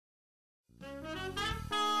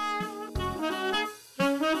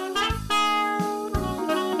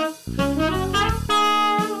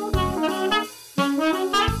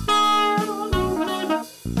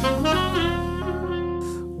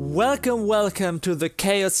Welcome to the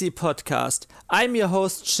KOC podcast. I'm your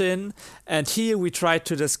host Shin, and here we try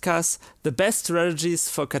to discuss the best strategies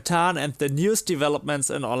for Catan and the newest developments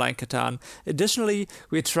in online Catan. Additionally,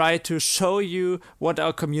 we try to show you what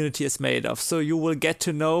our community is made of, so you will get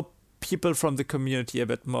to know people from the community a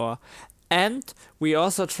bit more. And we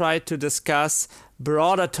also try to discuss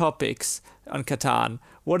broader topics on Catan.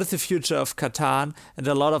 What is the future of Catan and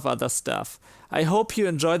a lot of other stuff. I hope you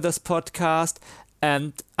enjoyed this podcast,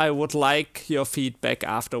 and I would like your feedback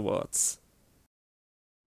afterwards.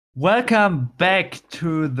 Welcome back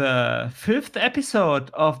to the 5th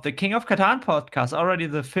episode of the King of Catan podcast, already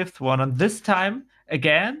the 5th one. And this time,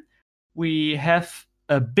 again, we have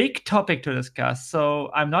a big topic to discuss.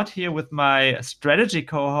 So I'm not here with my strategy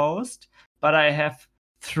co-host, but I have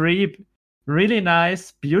 3 really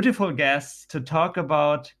nice, beautiful guests to talk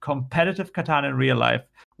about competitive Catan in real life.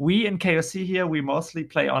 We in KOC here, we mostly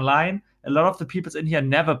play online. A lot of the people in here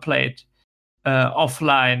never played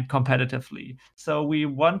offline competitively. So we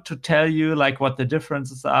want to tell you what the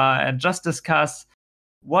differences are and just discuss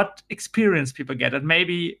what experience people get. And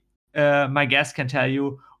maybe my guest can tell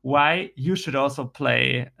you why you should also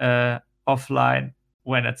play offline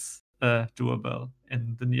when it's doable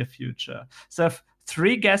in the near future. So I have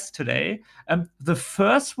 3 guests today. The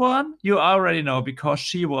first one you already know because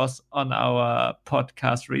she was on our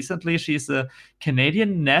podcast recently. She's a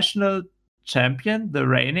Canadian national champion, the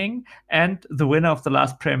reigning, and the winner of the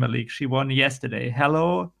last Premier League. She won yesterday.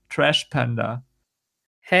 Hello, Trash Panda.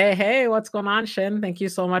 Hey, what's going on, Shin? Thank you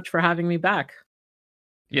so much for having me back.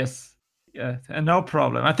 Yes, yeah, no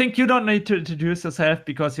problem. I think you don't need to introduce yourself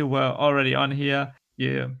because you were already on here.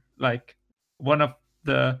 You're one of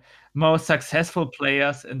the most successful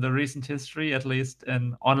players in the recent history, at least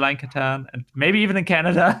in online Catan and maybe even in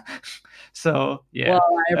Canada. So, yeah. Well,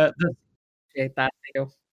 I appreciate that too.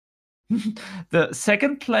 The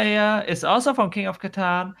second player is also from King of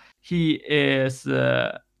Catan. He is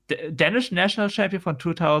Danish national champion from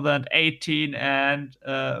 2018 and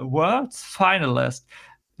world's finalist.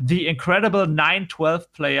 The incredible 9-12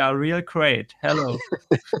 player, Real Crate. Hello.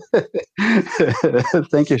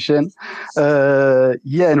 Thank you, Shin.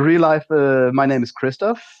 In real life, my name is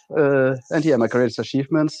Christoph. And my greatest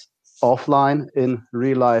achievements offline in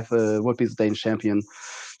real life would be the Danish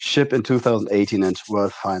championship in 2018 and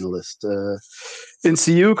world finalist. In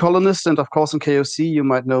CU, colonist, and of course in KOC, you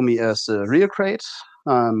might know me as Real Crate.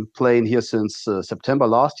 I'm playing here since September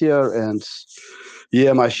last year, and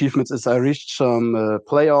my achievements is I reached some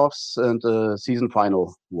playoffs and season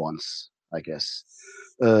final once, I guess.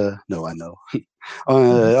 No, I know.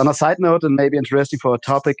 On a side note, and maybe interesting for a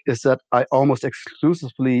topic, is that I almost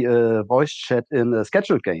exclusively voice chat in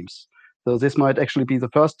scheduled games. So this might actually be the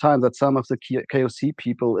first time that some of the KOC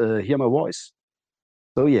people hear my voice.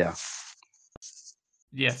 So yeah.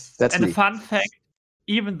 Yes. That's and me. A fun fact,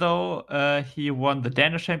 even though he won the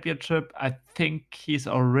Danish championship, I think he's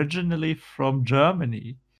originally from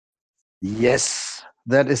Germany. Yes,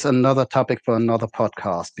 that is another topic for another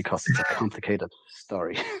podcast because it's a complicated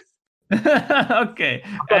story. Okay.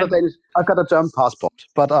 I've got a German passport,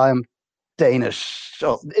 but I'm Danish.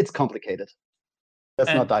 So it's complicated.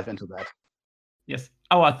 Let's not dive into that. Yes.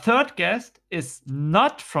 Our third guest is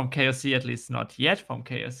not from KOC, at least not yet from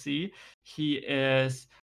KOC. He is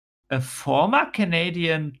a former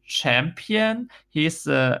Canadian champion. He's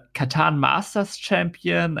a Catan Masters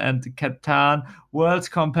champion and Catan Worlds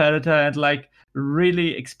competitor and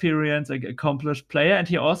really experienced, accomplished player. And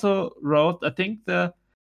he also wrote, I think, the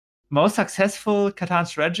most successful Catan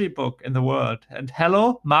strategy book in the world. And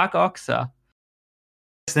hello, Mark Oxa.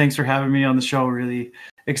 Thanks for having me on the show. Really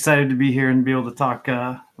excited to be here and be able to talk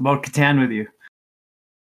about Catan with you.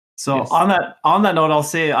 So yes. on that note, I'll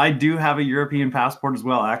say I do have a European passport as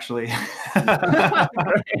well, actually.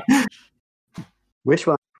 Which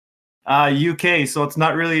one? UK. So it's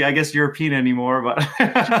not really, I guess, European anymore, but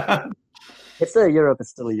it's still Europe.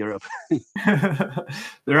 It's still Europe.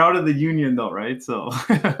 They're out of the union, though, right? So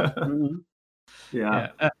mm-hmm.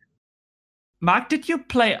 Yeah. Mark, did you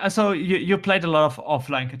play? So you played a lot of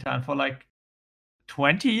offline Catan for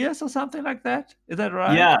 20 years or something like that? Is that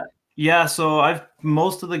right? Yeah. So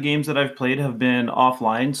most of the games that I've played have been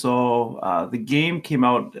offline. So the game came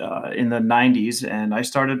out in the 90s, and I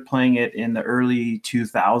started playing it in the early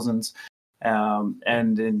 2000s.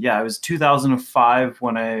 It was 2005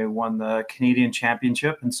 when I won the Canadian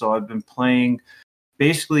Championship, and so I've been playing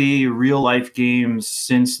basically real life games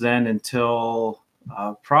since then until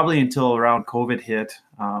probably until around COVID hit.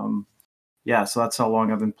 Yeah, so that's how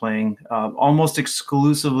long I've been playing. Almost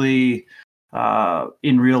exclusively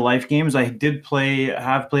in real life games. I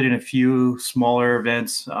have played in a few smaller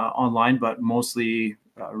events online, but mostly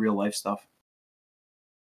real life stuff.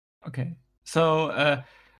 Okay. So,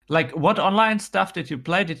 like, what online stuff did you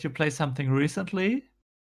play? Did you play something recently?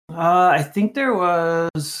 I think there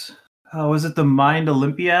was it the Mind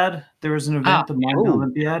Olympiad? There was an event, the Mind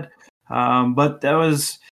Olympiad. But that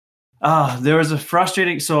was there was a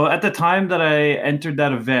frustrating. So at the time that I entered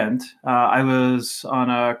that event, I was on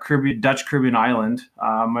a Dutch Caribbean island.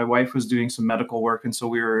 My wife was doing some medical work, and so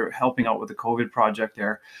we were helping out with the COVID project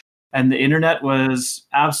there. And the internet was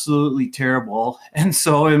absolutely terrible. And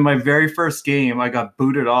so in my very first game, I got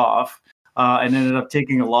booted off and ended up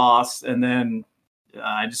taking a loss. And then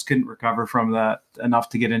I just couldn't recover from that enough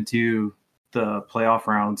to get into the playoff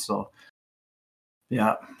round. So,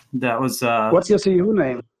 yeah, that was... What's your CU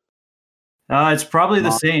name? It's probably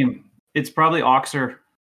the same. It's probably Oxer.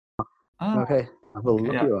 Oh. Okay, I will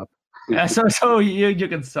look you up. Yeah, so you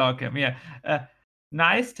can stalk him. Yeah.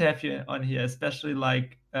 Nice to have you on here, especially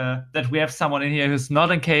like that we have someone in here who's not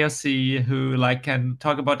in KOC, who like can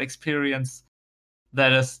talk about experience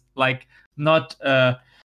that is like not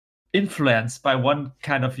influenced by one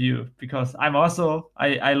kind of view. Because I'm also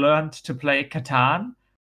I learned to play Catan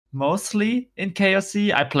mostly in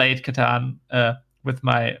KOC. I played Catan with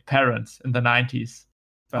my parents in the 90s.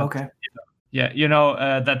 But, okay.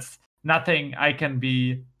 That's nothing I can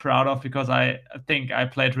be proud of because I think I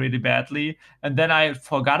played really badly. And then I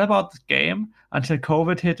forgot about the game until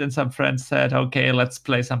COVID hit and some friends said, okay, let's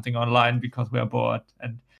play something online because we're bored.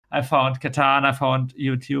 And I found Catan, I found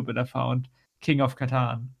YouTube, and I found King of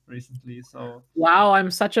Catan recently. So wow, I'm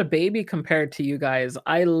such a baby compared to you guys.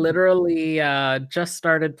 I literally just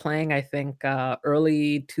started playing, I think,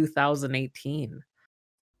 early 2018.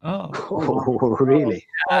 Oh, really?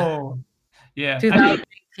 Oh, yeah.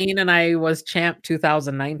 2018, and I was champ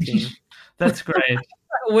 2019. That's great.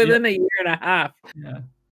 Within a year and a half.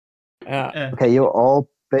 Yeah. Okay, you're all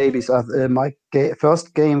babies. My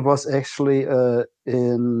first game was actually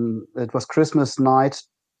it was Christmas night,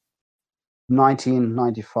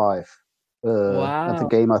 1995. Wow. And the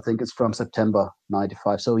game I think is from September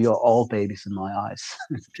 95. So you're all babies in my eyes.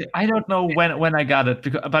 I don't know when I got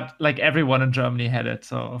it, but like everyone in Germany had it.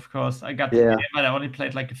 So of course I got the game, but I only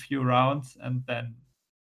played like a few rounds and then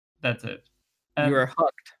that's it. You were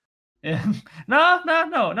hooked. Yeah.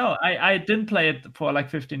 No. I didn't play it for like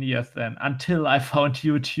 15 years then until I found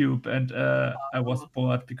YouTube and I was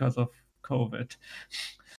bored because of COVID.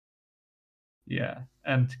 Yeah,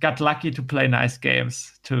 and got lucky to play nice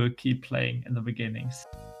games to keep playing in the beginnings.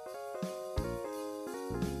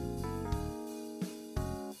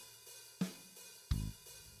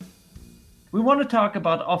 We want to talk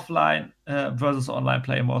about offline versus online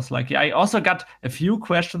play most likely. I also got a few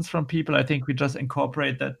questions from people. I think we just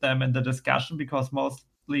incorporated them in the discussion because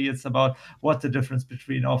mostly it's about what's the difference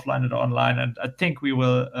between offline and online, and I think we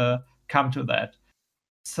will come to that.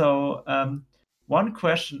 So one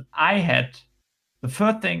question I had, the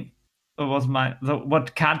first thing was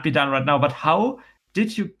what can't be done right now, but how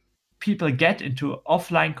did you people get into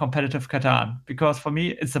offline competitive Catan? Because for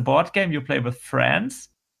me, it's a board game you play with friends,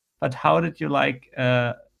 but how did you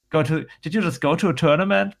did you just go to a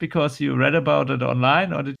tournament because you read about it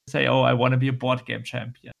online, or did you say, oh, I want to be a board game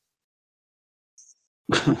champion?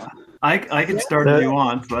 I can start if you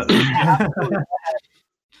want, but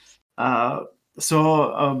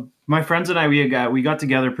my friends and I, we got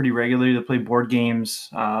together pretty regularly to play board games.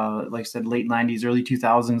 Like I said, late 90s, early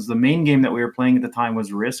 2000s. The main game that we were playing at the time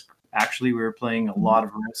was Risk. Actually, we were playing a lot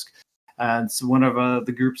of Risk. And so one of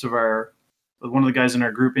the guys in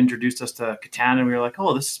our group introduced us to Catan, and we were like,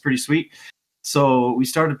 oh, this is pretty sweet. So we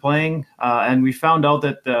started playing, and we found out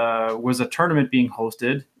that there was a tournament being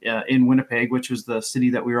hosted in Winnipeg, which was the city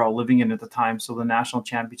that we were all living in at the time. So the national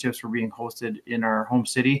championships were being hosted in our home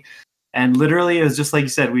city. And literally, it was just like you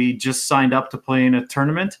said, we just signed up to play in a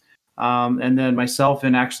tournament. And then myself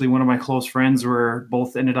and actually one of my close friends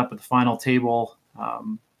ended up at the final table.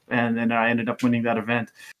 And then I ended up winning that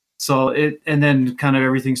event. So and then kind of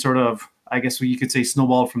everything sort of, I guess you could say,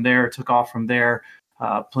 snowballed from there, took off from there,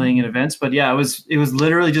 playing in events. But yeah, it was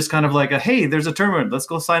literally just kind of like hey, there's a tournament, let's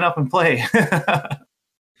go sign up and play.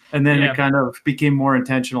 And then it kind of became more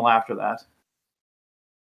intentional after that.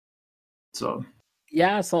 So.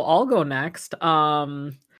 Yeah, so I'll go next.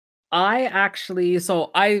 I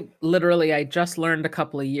just learned a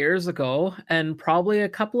couple of years ago, and probably a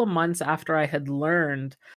couple of months after I had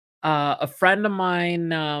learned, a friend of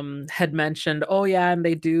mine had mentioned, oh yeah, and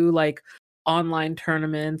they do like online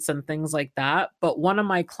tournaments and things like that. But one of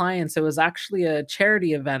my clients, it was actually a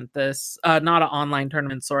charity event. Not an online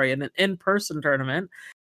tournament, sorry, an in-person tournament,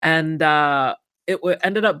 and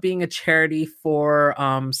ended up being a charity for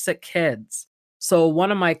sick kids. So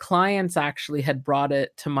one of my clients actually had brought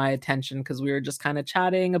it to my attention because we were just kind of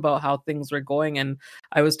chatting about how things were going, and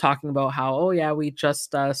I was talking about how, oh yeah, we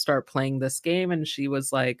just start playing this game, and she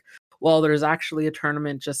was like, well, there's actually a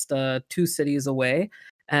tournament just 2 cities away,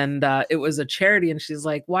 and it was a charity, and she's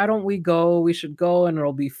like, why don't we go? We should go, and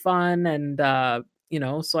it'll be fun. And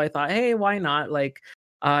so I thought, hey, why not? Like,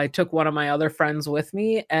 I took one of my other friends with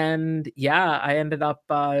me, and yeah, I ended up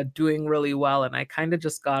doing really well, and I kind of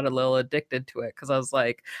just got a little addicted to it because I was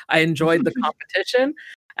like, I enjoyed the competition,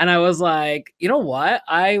 and I was like, you know what,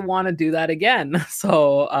 I want to do that again.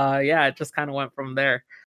 So yeah, it just kind of went from there.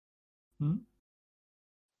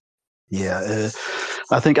 Yeah,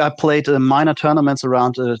 I think I played minor tournaments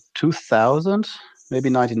around 2000,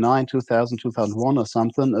 maybe 99, 2000, 2001 or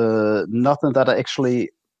something. Nothing that I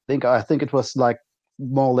actually I think it was like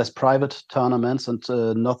more or less private tournaments, and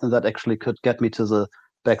nothing that actually could get me to the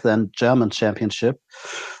back then German championship.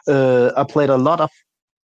 I played a lot of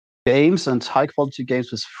games and high quality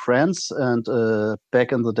games with friends, and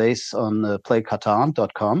back in the days on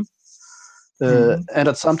playcatan.com. And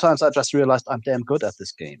at sometimes I just realized I'm damn good at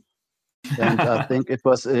this game. And I think it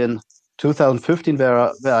was in 2015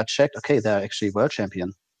 where I checked, okay, there are actually world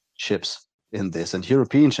championships in this and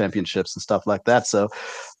European championships and stuff like that. So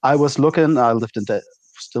I was looking, I lived in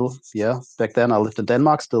back then I lived in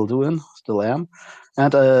Denmark, still am.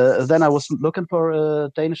 And then I was looking for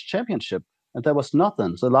a Danish championship, and there was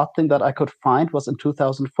nothing. The last thing that I could find was in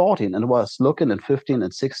 2014, and I was looking in 15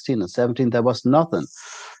 and 16 and 17, there was nothing.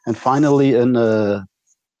 And finally in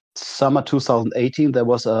summer 2018, there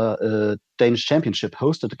was a Danish championship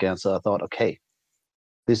hosted again. So I thought, okay,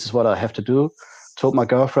 this is what I have to do. Told my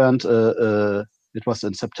girlfriend, it was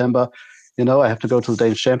in September, I have to go to the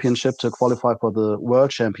Danish championship to qualify for the world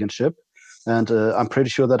championship. And I'm pretty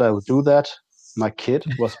sure that I will do that. My kid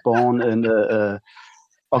was born in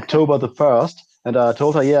October the 1st. And I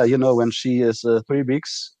told her, yeah, when she is 3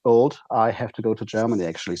 weeks old, I have to go to Germany,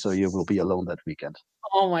 actually. So you will be alone that weekend.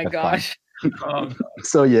 Oh my gosh.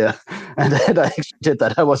 So yeah, and then I actually did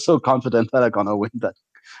that. I was so confident that I'm gonna win that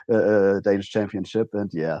Danish championship, and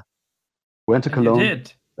yeah, went to Cologne. You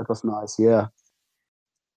did. That was nice, yeah.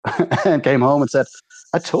 And came home and said,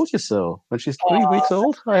 "I told you so. When she's 3 weeks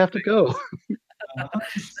old, I have to go." The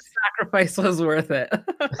sacrifice was worth it.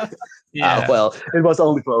 Yeah. Well, it was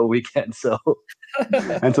only for a weekend, so.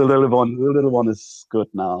 And the little one is good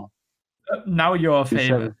now. Now you're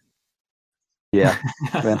famous. Yeah,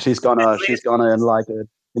 and she's gonna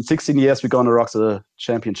in 16 years we're gonna rock the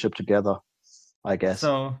championship together, I guess.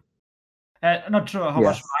 So, not sure how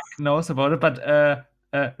much Mark knows about it, but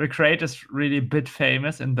Recreate is really a bit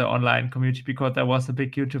famous in the online community because there was a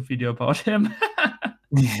big YouTube video about him.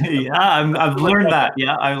 Yeah, I've learned that.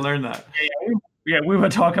 Yeah, I learned that. Yeah, we will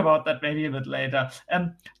talk about that maybe a bit later.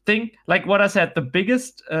 Think like what I said,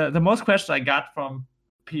 the most questions I got from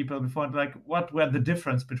people before, like what were the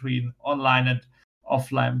difference between online and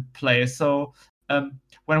offline play. So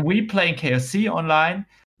when we play in KOC online,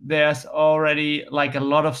 there's already like a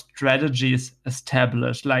lot of strategies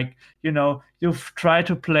established. Like, you've tried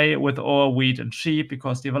to play with all wheat and sheep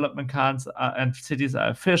because development cards and cities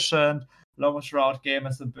are efficient. Longest route game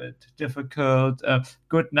is a bit difficult.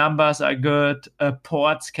 Good numbers are good.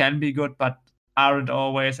 Ports can be good, but aren't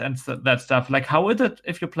always, and that stuff. Like, how is it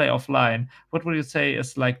if you play offline? What would you say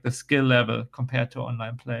is like the skill level compared to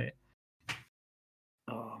online play?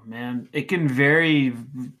 Oh man, it can vary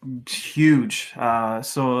huge.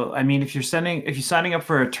 So I mean, if you're signing up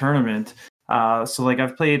for a tournament, so like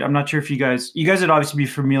I've played. I'm not sure if you guys would obviously be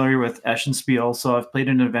familiar with Eschenspiel. So I've played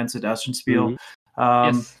in events at Eschenspiel.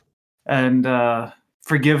 Yes. And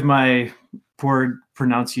forgive my poor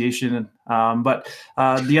pronunciation. But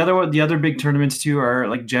the other big tournaments too are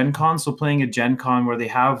like Gen Con. So playing at Gen Con where they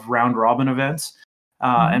have round robin events.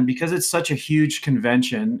 And because it's such a huge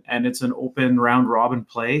convention and it's an open round robin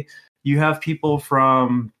play, you have people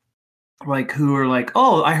from like who are like,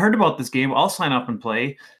 oh, I heard about this game, I'll sign up and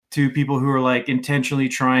play, to people who are like intentionally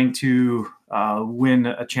trying to win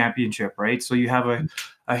a championship, right? So you have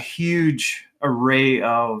a huge array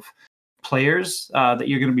of players that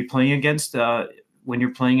you're going to be playing against when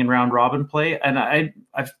you're playing in round robin play. And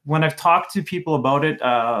when I've talked to people about it,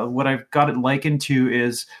 what I've got it likened to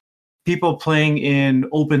is people playing in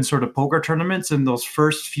open sort of poker tournaments, and those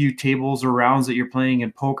first few tables or rounds that you're playing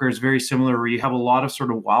in poker is very similar, where you have a lot of sort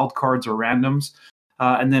of wild cards or randoms.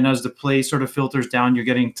 And then as the play sort of filters down, you're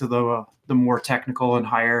getting to the more technical and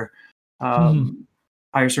higher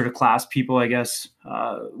higher sort of class people, I guess,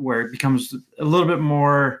 where it becomes a little bit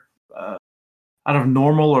more out of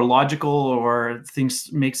normal or logical, or things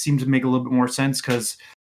seem to make a little bit more sense because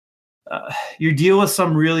you deal with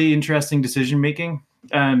some really interesting decision making.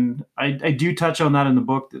 And I do touch on that in the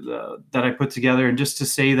book that I put together. And just to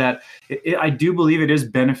say that I do believe it is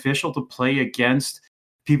beneficial to play against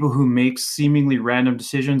people who make seemingly random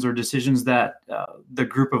decisions, or decisions that the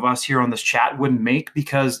group of us here on this chat wouldn't make,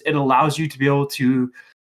 because it allows you to be able to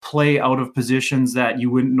play out of positions that you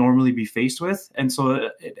wouldn't normally be faced with. And so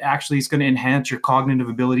it actually is going to enhance your cognitive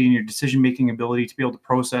ability and your decision-making ability to be able to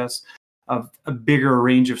process a bigger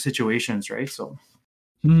range of situations, right? So,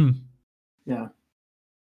 yeah.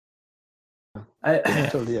 I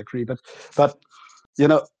totally agree. But you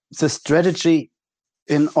know, the strategy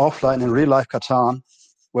in offline, in real life Catan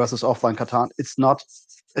versus offline Catan, it's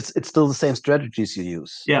still the same strategies you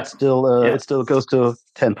use. Yeah. It still goes to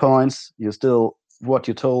 10 points. You still, what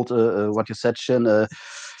you said, Shin,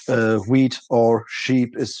 wheat or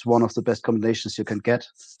sheep is one of the best combinations you can get,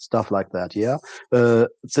 stuff like that. Yeah. The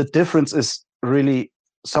difference is really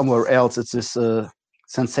somewhere else. It's this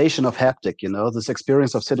sensation of haptic, you know, this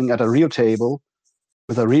experience of sitting at a real table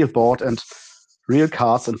with a real board and real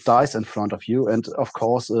cards and dice in front of you, and of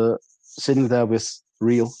course sitting there with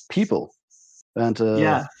real people, and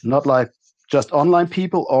not like just online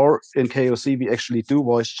people, or in KOC we actually do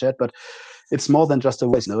voice chat, but it's more than just a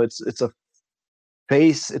voice. No, it's a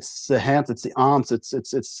face, it's the hands, it's the arms,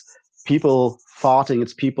 it's people farting,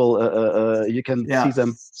 it's people you can see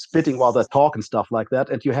them spitting while they talk and stuff like that,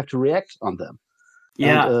 and you have to react on them.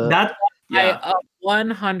 I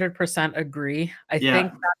 100% agree. I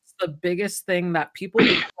think that's the biggest thing that people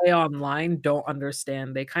who play online don't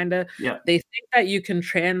understand. They they think that you can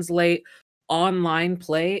translate online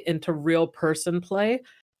play into real person play,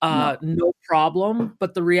 no problem.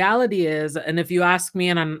 But the reality is, and if you ask me,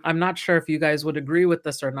 and I'm not sure if you guys would agree with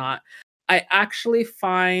this or not, I actually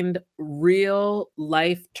find real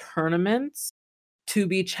life tournaments to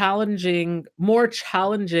be more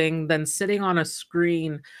challenging than sitting on a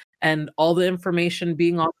screen and all the information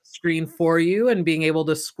being on the screen for you, and being able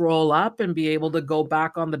to scroll up and be able to go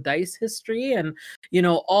back on the dice history and, you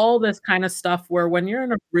know, all this kind of stuff, where when you're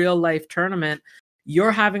in a real life tournament,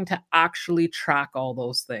 you're having to actually track all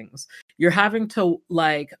those things. You're having to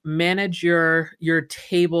like manage your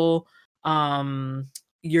table,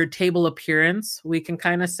 your table appearance, we can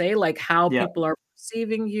kind of say, like how people are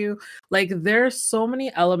perceiving you. Like there's so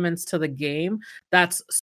many elements to the game that's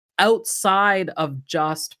outside of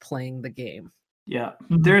just playing the game.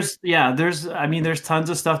 There's tons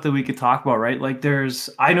of stuff that we could talk about, right? Like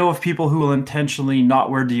I know of people who will intentionally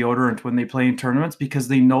not wear deodorant when they play in tournaments because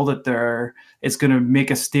they know that it's going to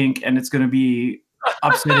make a stink and it's going to be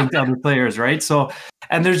upsetting to other players, right? So,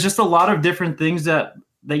 and there's just a lot of different things that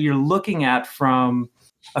you're looking at from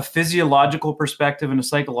a physiological perspective and a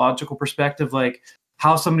psychological perspective, like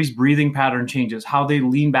how somebody's breathing pattern changes, how they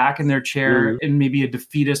lean back in their chair in maybe a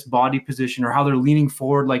defeatist body position, or how they're leaning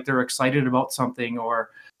forward like they're excited about something, or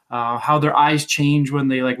how their eyes change when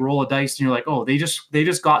they like roll a dice and you're like, oh, they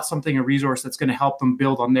just got something, a resource that's going to help them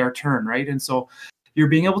build on their turn, right? And so you're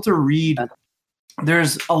being able to read.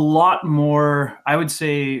 There's a lot more, I would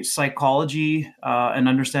say, psychology and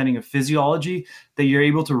understanding of physiology that you're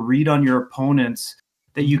able to read on your opponents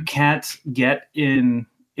that you can't get in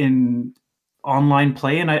online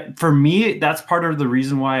play. And for me, that's part of the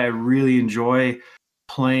reason why I really enjoy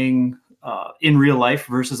playing in real life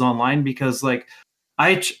versus online, because like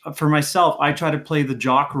for myself, I try to play the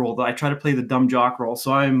jock role. I try to play the dumb jock role.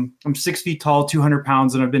 So I'm 6 feet tall, 200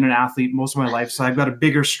 pounds, and I've been an athlete most of my life. So I've got a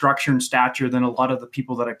bigger structure and stature than a lot of the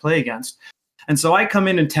people that I play against. And so I come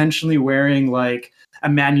in intentionally wearing like a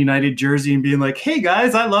Man United jersey and being like, hey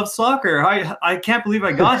guys, I love soccer. I can't believe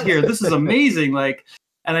I got here. This is amazing. Like,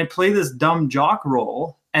 and I play this dumb jock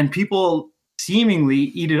role, and people seemingly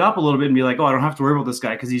eat it up a little bit and be like, oh, I don't have to worry about this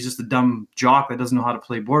guy because he's just a dumb jock that doesn't know how to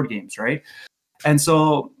play board games, right? And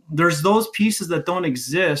so there's those pieces that don't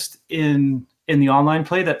exist in the online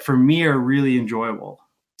play that for me are really enjoyable.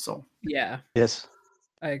 So yes,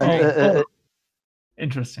 I agree.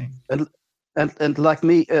 Interesting. And like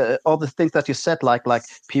me, all the things that you said, like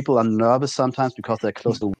people are nervous sometimes because they're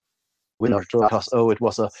close to win or draw, because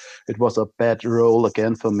it was a bad roll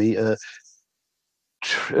again for me.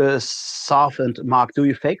 Saf and Mark, do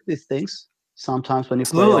you fake these things sometimes when you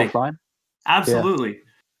play offline? Absolutely.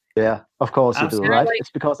 Yeah, of course you do, right?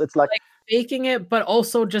 It's because it's like faking it, but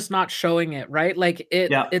also just not showing it, right? Like it's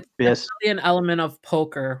definitely an element of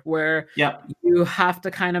poker where you have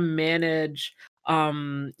to kind of manage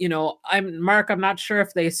I'm not sure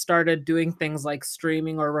if they started doing things like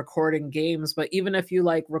streaming or recording games, but even if you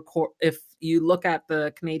if you look at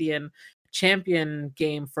the Canadian champion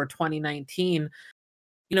game for 2019,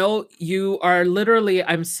 you are literally,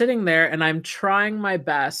 I'm sitting there and I'm trying my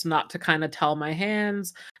best not to kind of tell my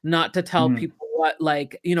hands, not to tell people what,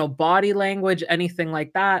 body language, anything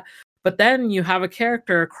like that. But then you have a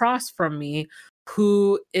character across from me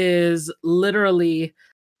who is literally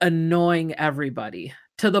annoying everybody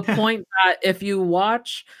to the point that if you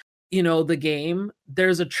watch, the game,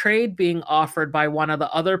 there's a trade being offered by one of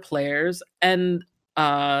the other players, and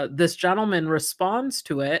this gentleman responds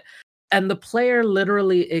to it, and the player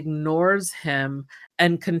literally ignores him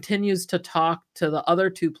and continues to talk to the other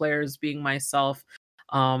two players, being myself,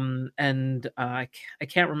 and I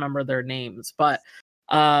can't remember their names, but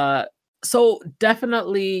so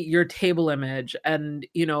definitely your table image, and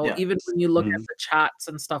even when you look at the chats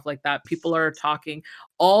and stuff like that, people are talking,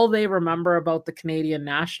 all they remember about the Canadian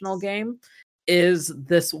national game is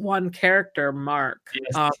this one character, Mark.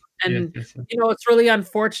 Yes. Yes. It's really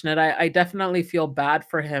unfortunate. I definitely feel bad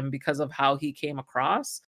for him because of how he came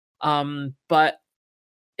across. But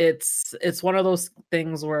it's one of those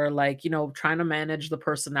things where, trying to manage the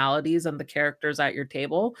personalities and the characters at your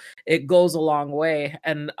table, it goes a long way.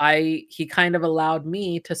 And he kind of allowed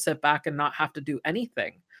me to sit back and not have to do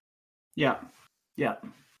anything. Yeah,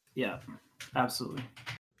 absolutely.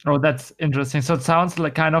 Oh, that's interesting. So it sounds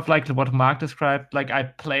like kind of like what Mark described. Like, I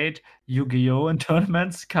played Yu-Gi-Oh! In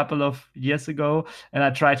tournaments a couple of years ago, and I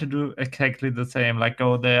tried to do exactly the same. Like,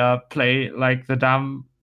 go there, play like the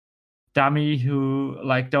dummy who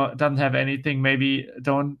doesn't have anything, maybe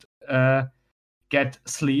don't get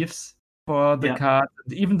sleeves for the card.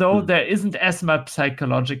 Even though there isn't as much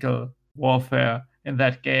psychological warfare in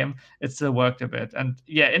that game, it still worked a bit. And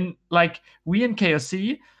we in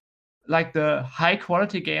KOC, the high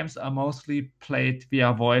quality games are mostly played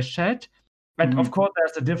via voice chat. And of course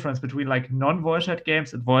there's a difference between non-voice chat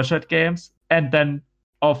games and voice chat games, and then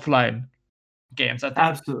offline games, I think.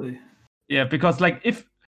 Absolutely. Yeah, because if,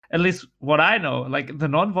 at least what I know, the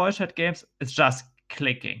non-voice chat games, it's just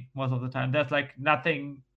clicking most of the time. There's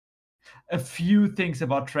nothing, a few things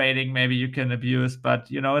about trading maybe you can abuse, but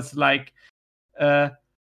it's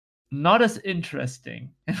not as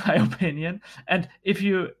interesting in my opinion. And if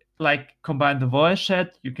you combine the voice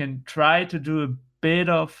chat, you can try to do a bit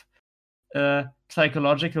of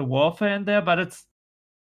psychological warfare in there, but it's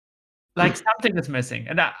something is missing.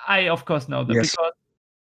 And I of course know that. Yes. Because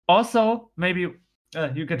also maybe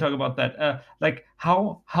you can talk about that.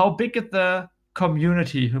 How big is the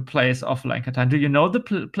community who plays offline Catan? Do you know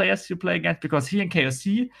the players you play against? Because here in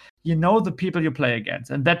KOC, you know the people you play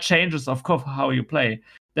against, and that changes, of course, how you play.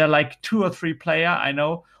 There are 2 or 3 players I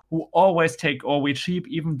know who always take Orwe cheap,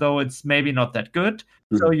 even though it's maybe not that good.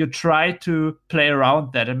 So you try to play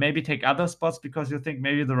around that and maybe take other spots because you think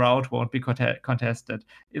maybe the route won't be contested.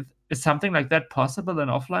 Is something like that possible in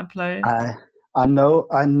offline play? I know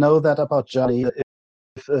that about Johnny.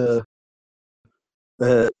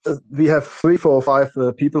 We have 3, 4, or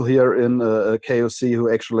 5 people here in KOC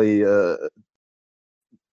who actually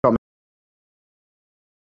come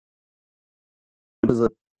to the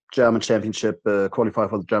German championship, qualify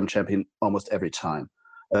for the German champion almost every time.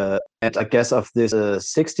 And I guess of this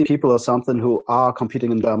 60 people or something who are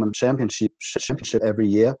competing in the German championship every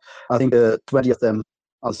year, I think 20 of them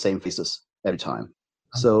are the same faces every time.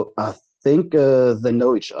 So I think they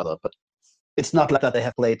know each other, but it's not like that they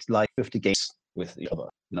have played 50 games with each other.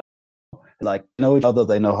 Know each other,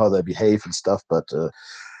 they know how they behave and stuff, but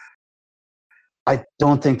I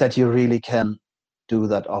don't think that you really can do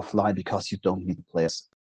that offline because you don't need the players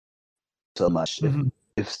so much.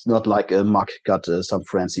 If it's not Mark got some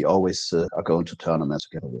friends he always are going to tournaments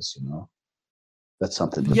together with, that's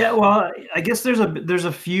something. Yeah, well, I guess there's definitely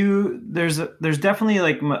there's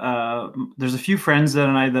a few friends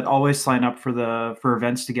that always sign up for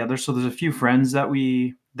events together. So there's a few friends that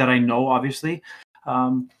I know, obviously.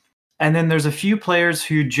 And then there's a few players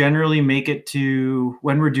who generally make it to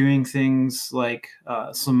when we're doing things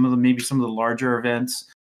some of the larger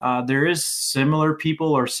events. There is similar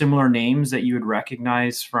people or similar names that you would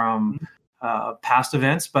recognize from past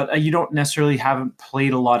events, but you don't necessarily haven't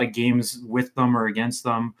played a lot of games with them or against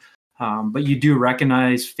them. But you do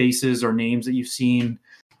recognize faces or names that you've seen.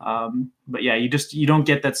 But yeah, you don't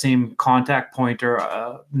get that same contact point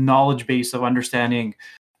or knowledge base of understanding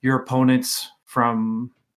your opponents from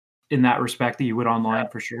in that respect that you would online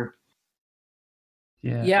for sure.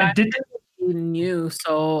 Yeah. I didn't new.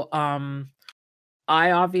 So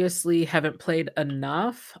I obviously haven't played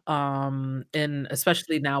enough, in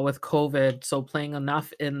especially now with COVID, so playing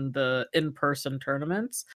enough in the in-person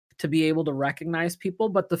tournaments to be able to recognize people.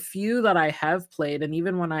 But the few that I have played, and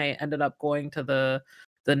even when I ended up going to the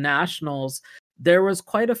nationals, there was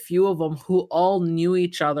quite a few of them who all knew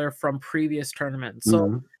each other from previous tournaments. So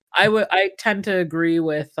Mhm. I tend to agree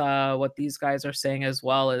with what these guys are saying as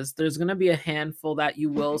well. Is there's going to be a handful that you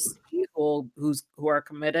will see who are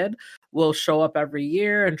committed, will show up every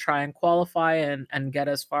year and try and qualify and get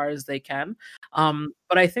as far as they can.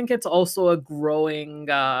 But I think it's also a growing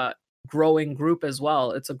group as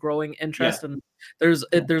well. It's a growing interest, and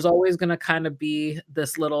there's always going to kind of be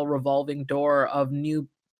this little revolving door of new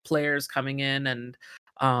players coming in and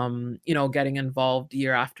getting involved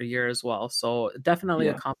year after year as well. So definitely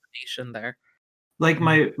a Yeah. combination there. Like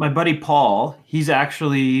my buddy Paul, he's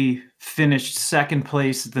actually finished second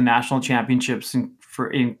place at the national championships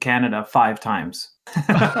in Canada 5 times.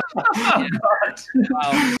 Wow.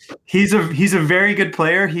 He's a very good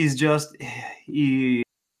player. He's just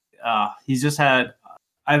had.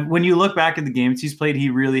 When you look back at the games he's played,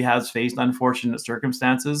 he really has faced unfortunate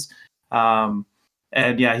circumstances.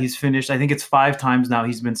 And yeah, he's finished. I think it's 5 times now.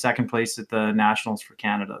 He's been second place at the nationals for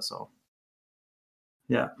Canada. So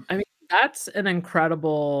yeah, I mean, that's an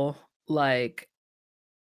incredible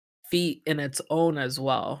feat in its own as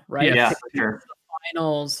well, right? yeah, To for sure.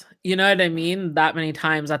 finals, you know what I mean? That many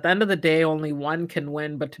times. At the end of the day, only one can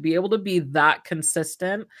win, but to be able to be that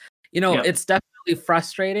consistent, Yeah. it's definitely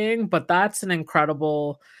frustrating, but that's an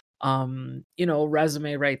incredible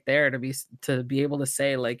resume right there to be able to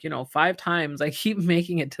say 5 times I keep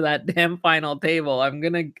making it to that damn final table. I'm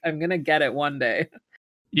gonna get it one day.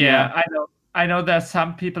 Yeah, I know there's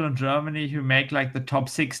some people in Germany who make like the top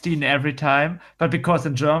 16 every time, but because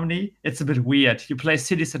in Germany it's a bit weird. You play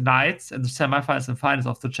Cities and Knights in the semifinals and finals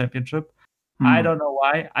of the championship. I don't know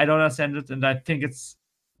why. I don't understand it, and I think it's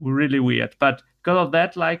really weird. But because of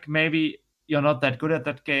that, like maybe you're not that good at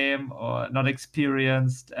that game or not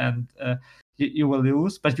experienced, and you will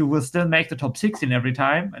lose, but you will still make the top 16 every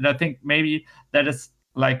time. And I think maybe that is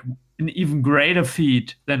like an even greater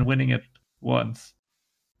feat than winning it once.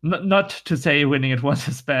 Not to say winning it once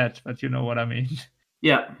is bad, but you know what I mean.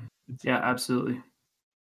 Yeah, absolutely.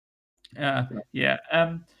 Yeah.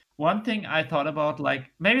 One thing I thought about,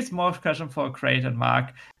 like maybe it's more of a question for Crate and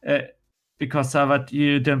Mark, because Servat,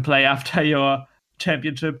 you didn't play after your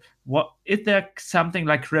championship. What is there something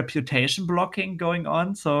like reputation blocking going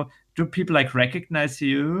on? So do people like recognize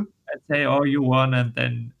you and say, "Oh, you won," and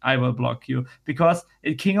then I will block you? Because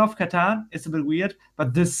in King of Catan, it's a bit weird,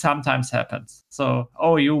 but this sometimes happens. So,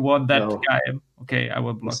 oh, you won that No. game. Okay, I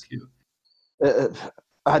will block you.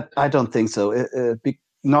 I don't think so.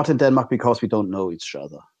 Not in Denmark because we don't know each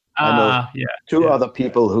other. I know two other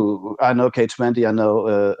people who I know. K20. I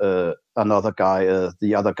know another guy.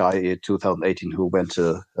 The other guy in 2018 who went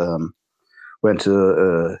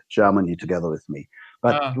to Germany together with me.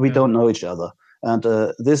 But we don't know each other. And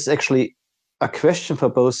this is actually a question for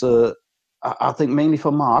both. I think mainly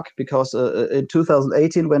for Mark, because in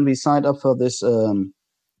 2018 when we signed up for this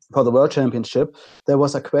for the World Championship, there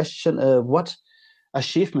was a question: what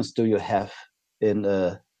achievements do you have in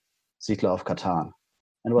Siedler of Catan?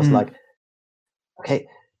 And it was like, okay,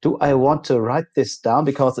 do I want to write this down,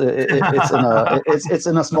 because it's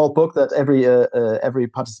in a small book that every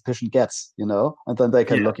participation gets, and then they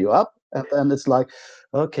can look you up, and then it's like,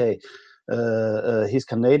 okay, he's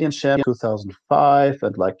Canadian champion 2005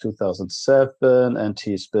 and like 2007, and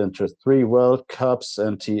he's been to 3 World Cups,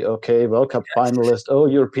 and World Cup finalist,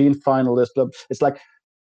 European finalist. It's like,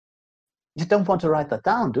 you don't want to write that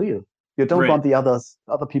down, do you? You don't want the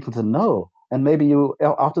other people to know. And maybe you,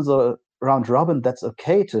 after the round robin, that's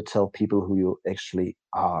okay to tell people who you actually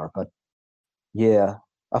are. But yeah,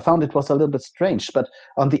 I found it was a little bit strange. But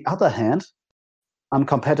on the other hand, I'm a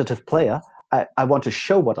competitive player. I want to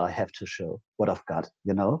show what I have to show, what I've got,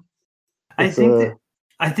 I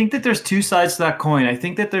think that there's 2 sides to that coin. I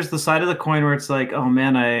think that there's the side of the coin where it's like, oh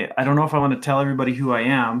man, I don't know if I want to tell everybody who I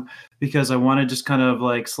am, because I want to just kind of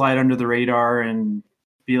like slide under the radar and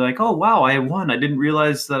be like, oh wow, I won. I didn't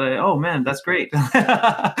realize that oh man, that's great.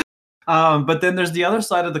 But then there's the other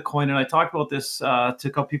side of the coin, and I talked about this to a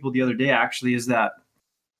couple people the other day actually, is that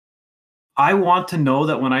I want to know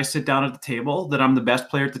that when I sit down at the table that I'm the best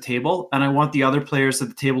player at the table, and I want the other players at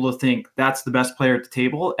the table to think that's the best player at the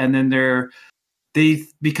table, and then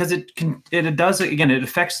because it does, again, it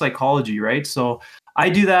affects psychology, right? So I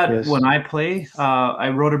do that when I play. I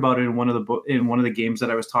wrote about it in one of the games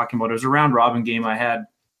that I was talking about. It was a round robin game. I had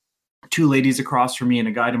 2 ladies across from me and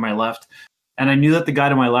a guy to my left, and I knew that the guy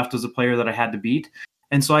to my left was a player that I had to beat.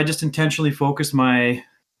 And so I just intentionally focused my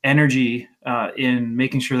energy in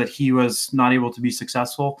making sure that he was not able to be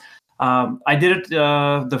successful. I did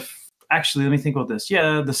it actually, let me think about this.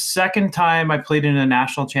 Yeah, the second time I played in a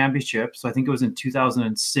national championship, so I think it was in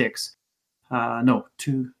 2006.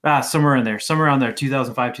 Somewhere in there, somewhere around there,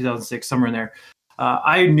 2005, 2006, somewhere in there.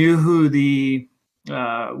 I knew who the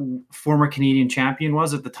former Canadian champion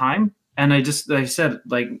was at the time. And I said,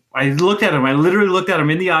 like, I literally looked at him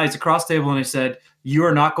in the eyes across the table, and I said, "You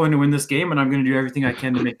are not going to win this game, and I'm going to do everything I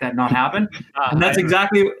can to make that not happen." And that's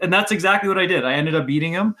exactly what I did. I ended up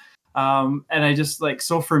beating him. And I just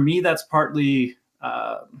so for me, that's partly,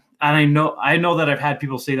 and I know that I've had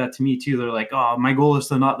people say that to me too. They're like, "Oh, my goal is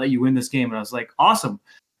to not let you win this game." And I was like, awesome.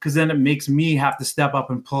 Because then it makes me have to step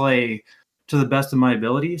up and play to the best of my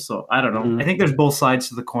ability. So I don't know. Mm-hmm. I think there's both sides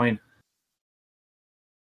to the coin.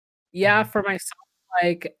 Yeah, for myself,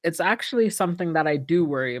 like, it's actually something that I do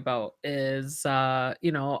worry about is,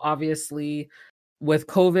 obviously with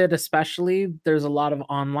COVID especially, there's a lot of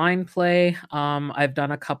online play. I've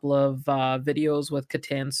done a couple of videos with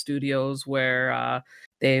Catan Studios where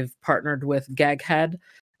they've partnered with Gaghead,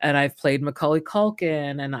 and I've played Macaulay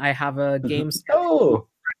Culkin, and I have a game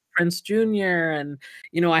Prince Jr., and,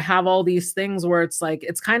 I have all these things where it's like,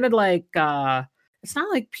 it's kind of like, it's not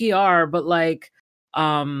like PR, but like,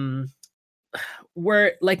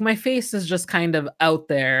 where like my face is just kind of out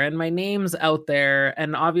there and my name's out there,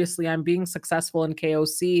 and obviously I'm being successful in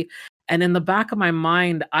KOC, and in the back of my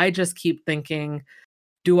mind I just keep thinking,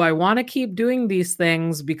 do I want to keep doing these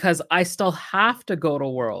things because I still have to go to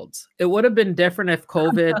Worlds? It would have been different if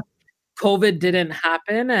COVID didn't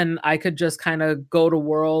happen and I could just kind of go to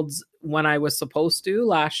Worlds when I was supposed to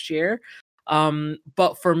last year.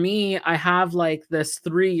 But for me, I have like this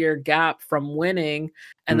 3-year gap from winning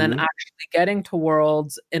and then actually getting to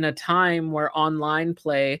Worlds in a time where online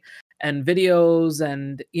play and videos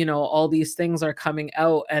and, all these things are coming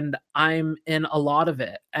out, and I'm in a lot of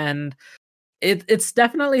it. And it's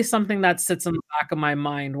definitely something that sits in the back of my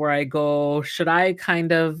mind where I go, should I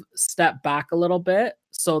kind of step back a little bit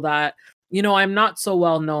so that, I'm not so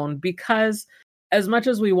well known? Because as much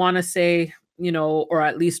as we want to say, or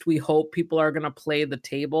at least we hope people are going to play the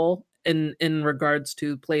table in regards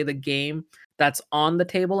to play the game that's on the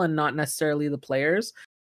table and not necessarily the players.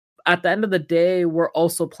 At the end of the day, we're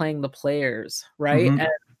also playing the players, right?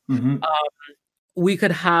 And we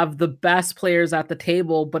could have the best players at the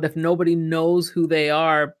table, but if nobody knows who they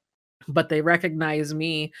are, but they recognize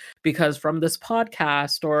me because from this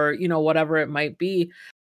podcast or, whatever it might be,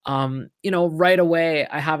 right away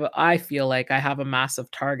I feel like I have a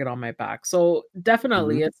massive target on my back. So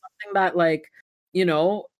definitely it's something that, like,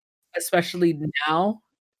 especially now,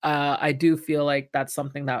 I do feel like that's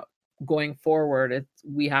something that going forward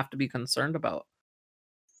we have to be concerned about.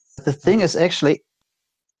 The thing is, actually,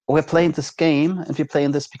 we're playing this game and we're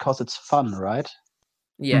playing this because it's fun, right?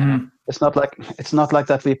 Yeah. It's not like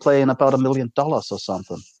that we're playing about $1 million or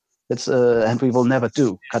something. It's and we will never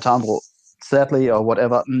do. Catan will, sadly or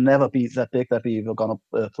whatever, never be that big that we were gonna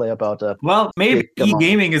play about. Well, maybe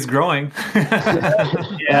e-gaming is growing.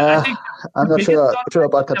 I'm not sure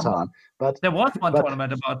about Catan, but there was one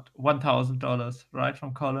tournament about $1,000, right,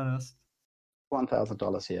 from Colonist.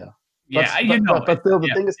 $1,000, yeah. Yeah, but still,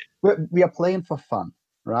 the thing is, we are playing for fun,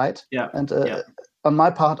 right? Yeah. And on my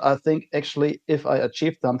part, I think actually, if I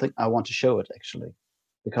achieve something, I want to show it actually,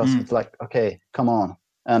 because it's like, okay, come on.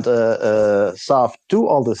 And Saf, do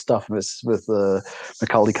all this stuff with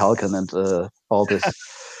Macaulay Culkin and all this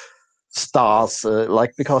stars,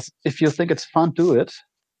 because if you think it's fun, do it.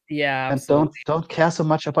 Yeah, and don't care so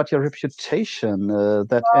much about your reputation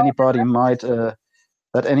that anybody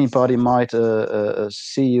might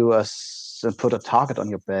see you as and put a target on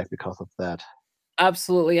your back because of that.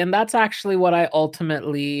 Absolutely. And that's actually what I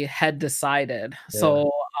ultimately had decided. Yeah.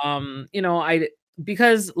 So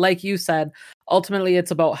because like you said, ultimately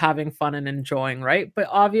it's about having fun and enjoying, right? But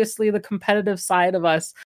obviously the competitive side of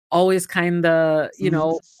us always kind of,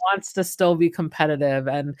 wants to still be competitive,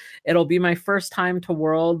 and it'll be my first time to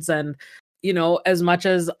Worlds, and as much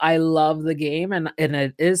as I love the game and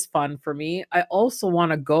it is fun for me, I also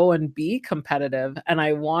want to go and be competitive, and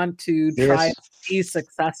I want to try and be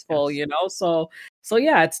successful, So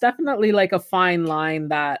yeah, it's definitely like a fine line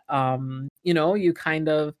that you kind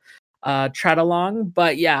of tread along.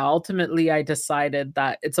 But yeah, ultimately I decided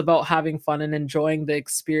that it's about having fun and enjoying the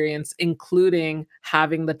experience, including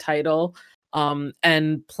having the title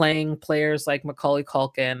and playing players like Macaulay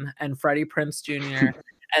Culkin and Freddie Prinze Jr.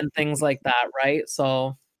 and things like that, right?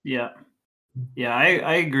 So yeah,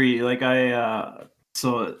 I agree. Like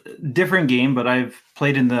so different game, but I've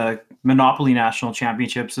played in the Monopoly National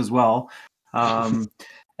Championships as well.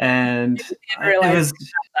 And Didn't realize it was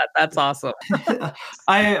that's awesome.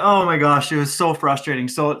 oh my gosh, it was so frustrating.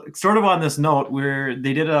 So sort of on this note, where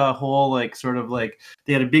they did a whole like sort of like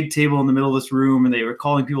they had a big table in the middle of this room and they were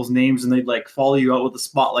calling people's names and they'd like follow you out with a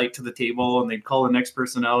spotlight to the table and they'd call the next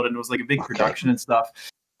person out and it was like a big production and stuff.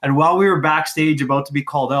 And while we were backstage about to be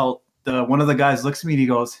called out, one of the guys looks at me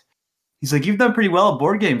and he's like, "You've done pretty well at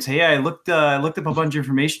board games. Hey, I looked up a bunch of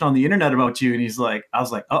information on the internet about you." And I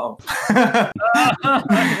was like, "Uh-oh."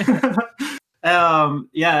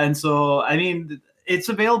 Yeah, and so I mean, it's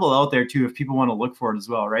available out there too if people want to look for it as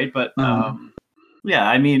well, right? But yeah,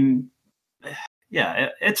 I mean, yeah,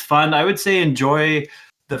 it's fun. I would say enjoy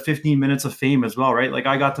the 15 minutes of fame as well, right? Like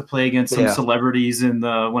I got to play against some celebrities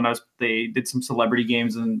they did some celebrity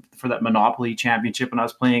games and for that Monopoly championship, and I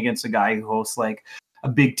was playing against a guy who hosts like a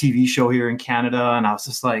big TV show here in Canada, and I was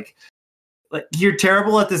just like you're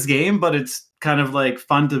terrible at this game, but it's kind of like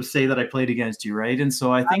fun to say that I played against you, right? And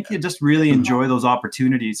so I think you just really enjoy those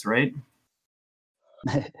opportunities, right?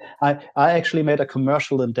 I actually made a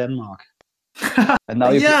commercial in Denmark. And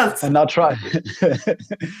now try.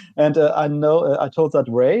 And I know I told that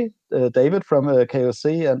Ray David from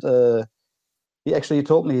KOC, and he actually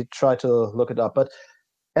told me try to look it up. But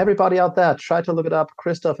everybody out there, try to look it up.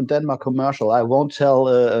 Christoph in Denmark commercial. I won't tell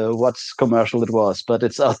what commercial it was, but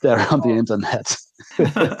it's out there on the internet.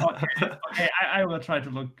 Okay, I will try to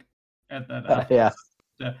look at that. Yeah.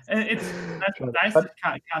 That's a nice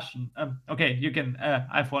discussion. Okay, you can.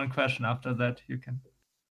 I have one question after that. You can.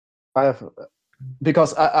 I have,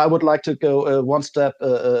 because I would like to go one step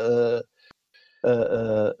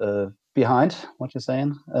behind what you're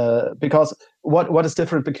saying, because what is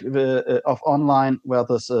different of online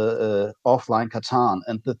versus offline Catan,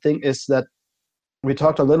 and the thing is that we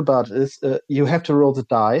talked a little about is you have to roll the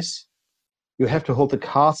dice, you have to hold the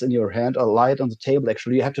cards in your hand or lie it on the table.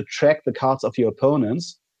 Actually, you have to track the cards of your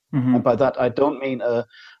opponents, and by that I don't mean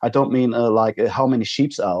like how many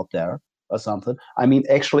sheeps are out there or something. I mean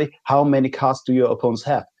actually how many cards do your opponents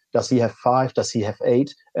have. Does he have 5? Does he have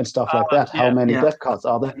 8? And stuff like that. Yeah, how many death cards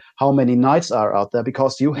are there? How many knights are out there?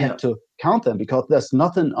 Because you have to count them, because there's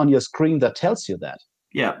nothing on your screen that tells you that.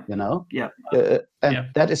 Yeah. You know? Yeah.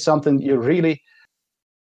 That is something you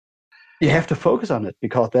have to focus on it,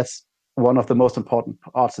 because that's one of the most important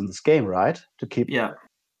parts in this game, right? To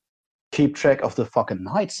keep track of the fucking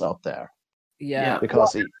knights out there. Yeah.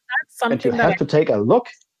 Because that's something and you have to take a look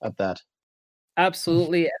at that.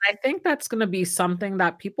 Absolutely. And I think that's going to be something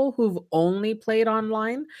that people who've only played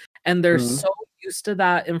online and they're so used to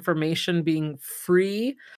that information being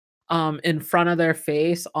free in front of their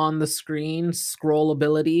face on the screen,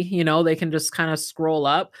 scrollability, they can just kind of scroll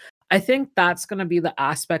up. I think that's going to be the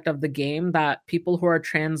aspect of the game that people who are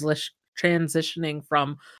transitioning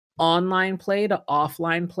from online play to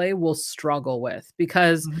offline play will struggle with,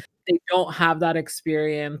 because they don't have that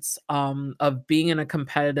experience of being in a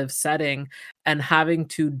competitive setting and having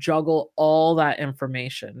to juggle all that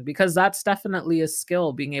information, because that's definitely a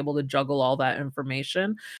skill, being able to juggle all that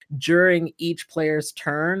information during each player's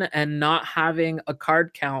turn and not having a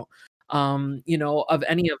card count, of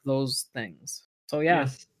any of those things. So yeah.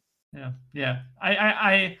 Yes. Yeah.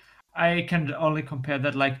 I can only compare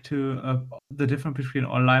that like to the difference between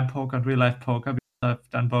online poker and real life poker, because I've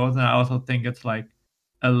done both, and I also think it's like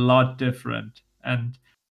a lot different. And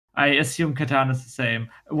I assume Catan is the same.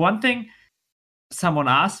 One thing someone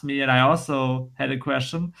asked me, and I also had a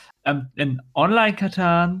question. In online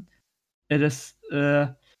Catan, it is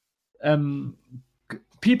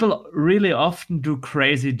people really often do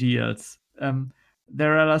crazy deals.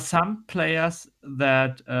 There are some players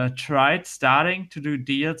that tried starting to do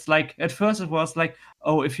deals. Like at first, it was like,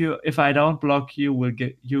 "Oh, if I don't block you,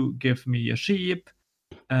 you give me a sheep."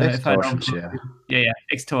 If I don't,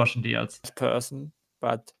 extortion deals. Person,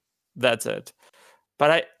 but that's it.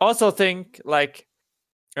 But I also think like,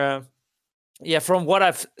 from what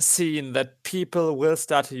I've seen, that people will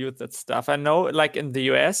start to use that stuff. I know, like in the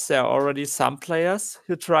US, there are already some players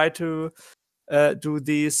who try to do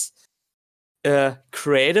these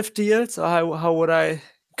creative deals, or how would I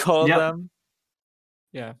call them?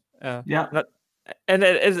 And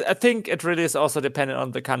I think it really is also dependent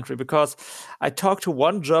on the country, because I talked to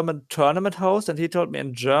one German tournament host, and he told me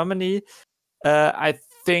in Germany, I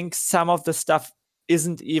think some of the stuff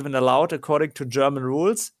isn't even allowed according to German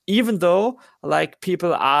rules, even though like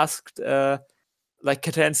people asked like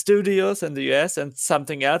Catan Studios in the US and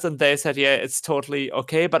something else, and they said, yeah, it's totally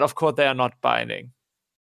okay, but of course they are not binding.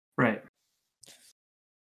 Right.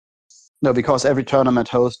 No, because every tournament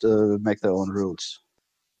host make their own rules.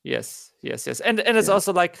 Yes. And it's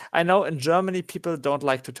also like, I know in Germany people don't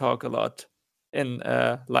like to talk a lot in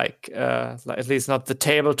like at least not the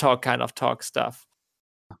table talk kind of talk stuff.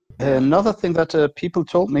 Another thing that people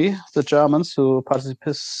told me, the Germans who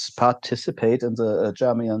participate in the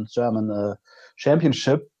German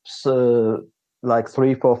championships like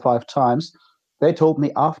 3, 4, 5 times, they told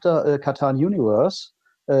me after Catan Universe,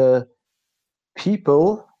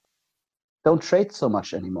 people don't trade so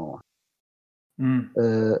much anymore.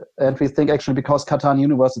 And we think actually because Catan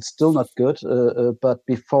Universe it's still not good, but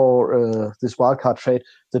before this wildcard trade,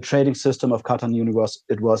 the trading system of Catan Universe,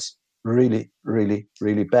 it was really, really,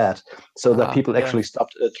 really bad. So that people actually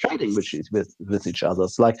stopped trading with each other.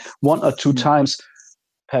 It's like 1 or 2 times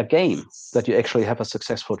per game that you actually have a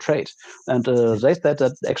successful trade. And they said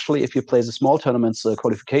that actually if you play the small tournaments,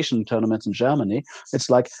 qualification tournaments in Germany, it's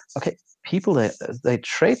like, okay, people, they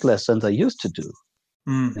trade less than they used to do,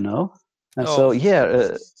 you know? And so,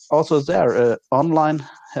 yeah, also there, online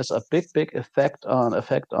has a big effect on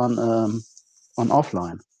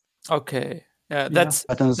offline. Okay. Yeah, that's.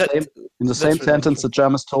 But in the same really sentence, the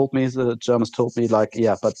Germans told me, like,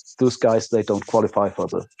 yeah, but those guys, they don't qualify for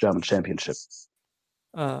the German championship.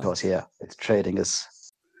 Because, yeah, trading is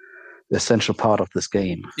the essential part of this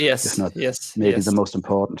game. Yes. If not, yes. maybe yes. the most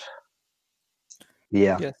important.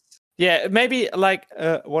 Yeah. Yes. Yeah, maybe like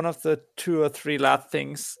one of the 2 or 3 last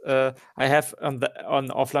things I have on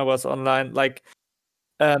offline was online. Like,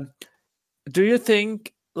 do you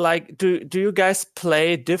think like do you guys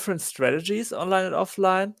play different strategies online and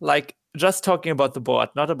offline? Like just talking about the board,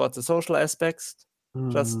 not about the social aspects,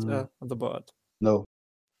 just on the board. No,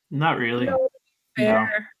 not really. No.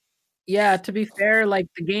 Yeah, to be fair, like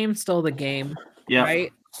the game's still the game,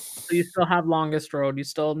 right? So you still have Longest Road. You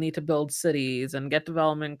still need to build cities and get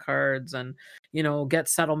development cards and, you know, get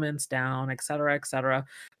settlements down, et cetera.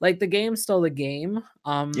 Like the game's still the game.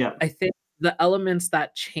 I think the elements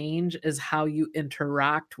that change is how you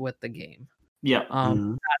interact with the game. Yeah. That's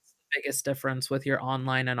the biggest difference with your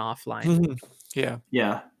online and offline.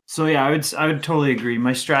 Yeah. So yeah, I would totally agree.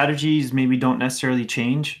 My strategies maybe don't necessarily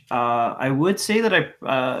change. I would say that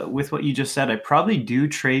I with what you just said, I probably do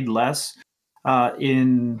trade less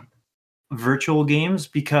in virtual games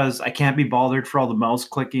because I can't be bothered for all the mouse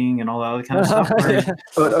clicking and all that other kind of stuff.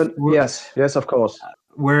 Yes, of course.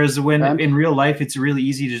 Whereas when in real life, it's really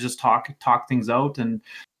easy to just talk things out, and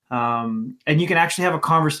you can actually have a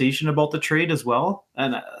conversation about the trade as well.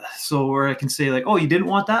 And so where I can say like, oh, you didn't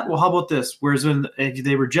want that? Well, how about this? Whereas if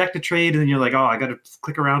they reject a trade and then you're like, oh, I got to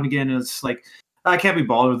click around again, and it's like, I can't be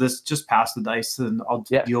bothered with this. Just pass the dice and I'll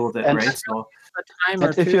deal with it, right? So a time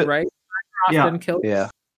or two, right? Yeah.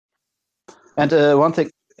 And one thing,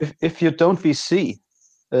 if you don't VC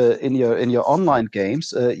in your online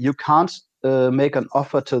games, you can't make an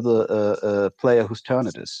offer to the player whose turn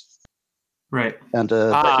it is. Right. And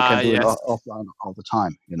that you can do it offline all the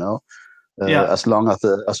time. You know, as long as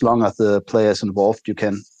the player is involved, you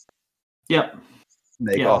can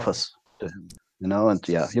make offers to him. You know, and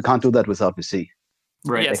you can't do that without VC.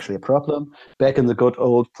 Right. It's actually a problem. Back in the good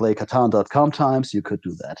old PlayCatan.com times, you could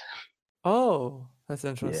do that. Oh, that's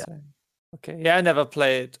interesting. Yeah. Okay. Yeah, I never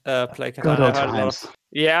played Catan. Good old times.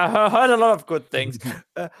 I heard a lot of good things.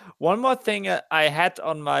 One more thing I had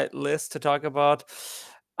on my list to talk about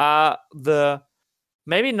are the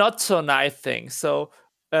maybe not so nice things. So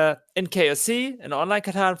in KOC, in online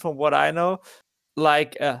Catan, from what I know,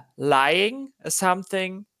 like lying is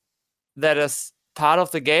something that is part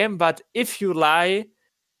of the game, but if you lie,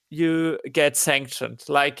 you get sanctioned.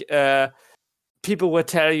 Like people will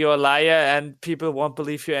tell you're a liar and people won't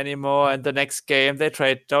believe you anymore, and the next game they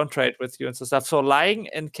don't trade with you and stuff. So lying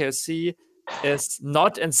in KOC is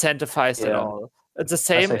not incentivized at all. It's the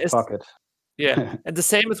same as and the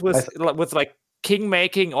same is with like king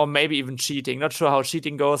making or maybe even cheating. Not sure how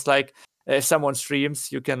cheating goes. Like if someone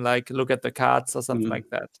streams, you can like look at the cards or something like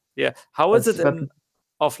that. Yeah. How is it in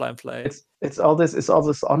offline play? It's all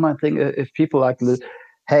this online thing. If people like,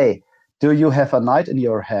 hey, do you have a knight in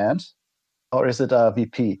your hand? Or is it a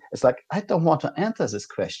VP? It's like, I don't want to answer this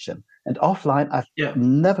question. And offline, I've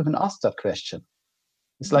never been asked that question.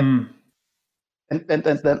 It's like, and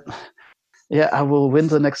then, I will win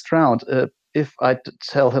the next round. If I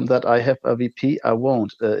tell him that I have a VP, I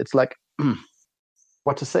won't. It's like,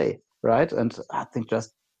 what to say, right? And I think it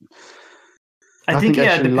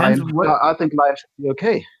depends. I think life should be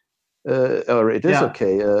okay, or it is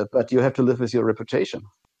okay. But you have to live with your reputation.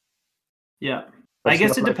 Yeah. I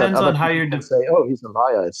guess it depends on how you're say, oh, he's a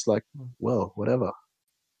liar. It's like, well, whatever.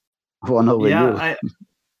 I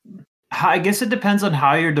guess it depends on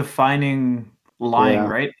how you're defining lying,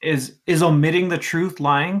 right? Is omitting the truth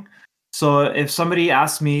lying? So if somebody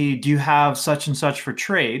asks me, do you have such and such for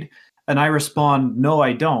trade? And I respond, no,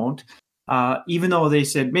 I don't. even though they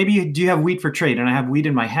said, maybe do you have wheat for trade? And I have wheat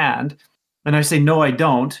in my hand. And I say, no, I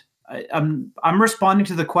don't. I'm responding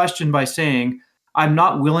to the question by saying, I'm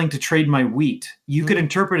not willing to trade my wheat. You could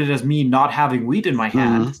interpret it as me not having wheat in my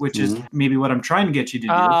hand, which is maybe what I'm trying to get you to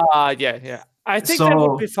do. Yeah. I think that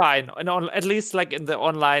would be fine. And at least like in the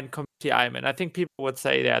online community I'm in, I think people would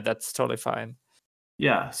say, yeah, that's totally fine.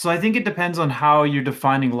 Yeah. So I think it depends on how you're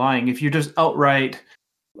defining lying. If you're just outright,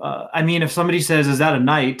 if somebody says, is that a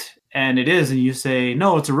knight? And it is, and you say,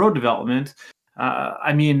 no, it's a road development.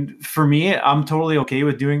 For me, I'm totally okay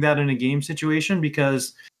with doing that in a game situation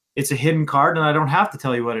because it's a hidden card and I don't have to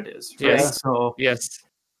tell you what it is. Right? Yes.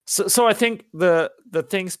 So I think the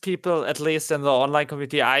things people, at least in the online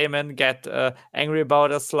community I am in, get angry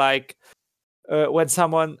about is like when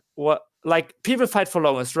someone people fight for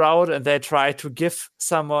longest route and they try to give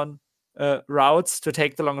someone routes to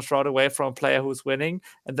take the longest route away from a player who's winning,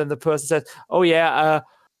 and then the person says, "Oh yeah,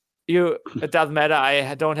 it doesn't matter.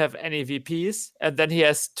 I don't have any VPs," and then he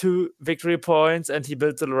has 2 victory points and he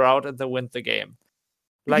builds the route and they win the game.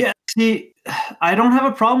 See, I don't have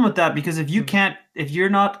a problem with that because if you're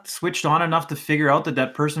not switched on enough to figure out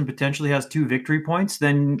that person potentially has 2 victory points,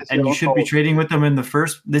 then you should be trading with them in the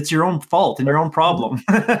first. That's your own fault and your own problem.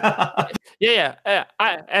 I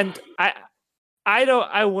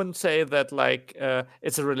wouldn't say that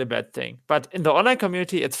it's a really bad thing, but in the online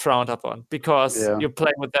community it's frowned upon because you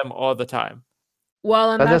play with them all the time.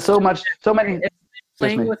 Well, and there's so many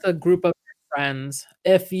playing with a group of friends.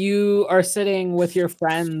 If you are sitting with your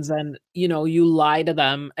friends and you lie to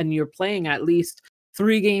them and you're playing at least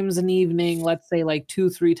 3 games an evening, let's say like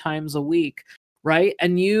 2-3 times a week, right?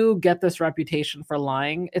 And you get this reputation for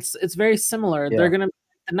lying. It's very similar. They're gonna,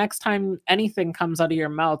 the next time anything comes out of your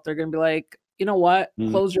mouth, they're gonna be like, you know what?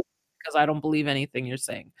 Close your mouth because I don't believe anything you're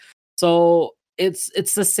saying. So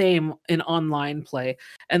it's the same in online play.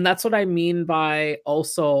 And that's what I mean by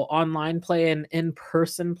also online play and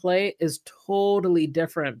in-person play is totally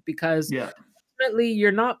different because ultimately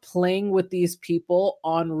you're not playing with these people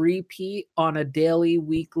on repeat on a daily,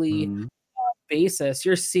 weekly basis.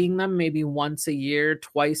 You're seeing them maybe once a year,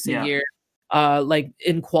 twice a year, like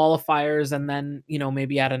in qualifiers and then,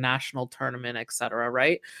 maybe at a national tournament, etc.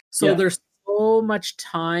 Right? So there's so much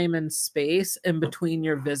time and space in between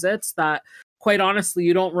your visits that quite honestly,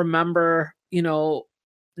 you don't remember,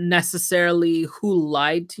 necessarily who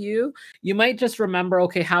lied to you. You might just remember,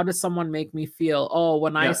 okay, how does someone make me feel? Oh,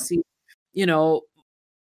 when I see,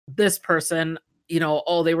 this person,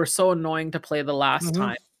 they were so annoying to play the last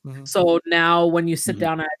time. So now when you sit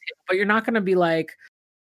down at a table, but you're not going to be like,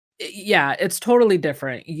 it's totally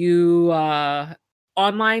different. You,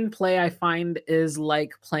 online play, I find is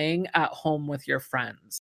like playing at home with your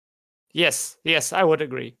friends. Yes, I would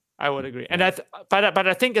agree. And but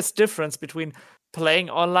I think it's difference between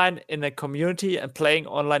playing online in a community and playing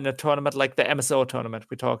online in a tournament like the MSO tournament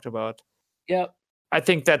we talked about. Yep. I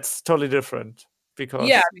think that's totally different because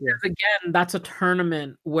again, that's a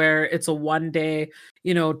tournament where it's a 1 day,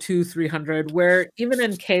 200-300, where even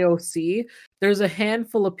in KOC, there's a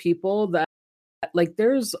handful of people that like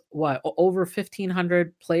there's over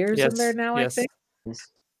 1,500 players in there now, I think.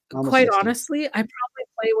 Quite honestly, I probably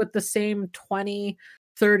play with the same 20-30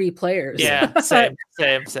 players. Yeah, same.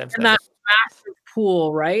 And that massive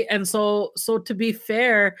pool, right? And so to be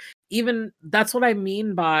fair, even that's what I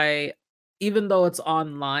mean by even though it's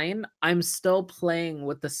online, I'm still playing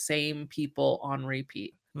with the same people on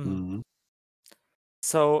repeat.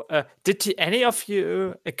 So did any of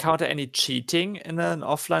you encounter any cheating in an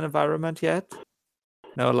offline environment yet?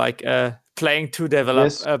 No, like playing to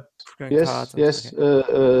develop cards. Yes.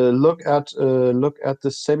 Look at the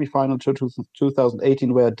semifinal to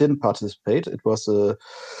 2018 where I didn't participate. It was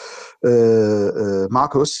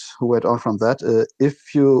Marcus who went on from that.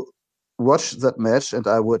 If you watch that match, and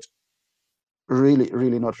I would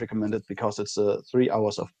really not recommend it because it's 3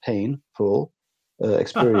 hours of painful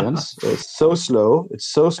experience. It's so slow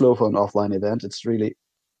for an offline event. It's really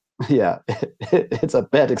it's a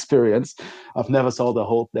bad experience. I've never saw the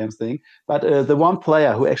whole damn thing. But the one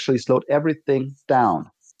player who actually slowed everything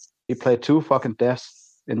down, he played 2 fucking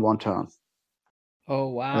deaths in 1 turn. Oh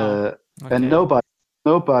wow! And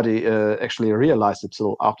nobody actually realized it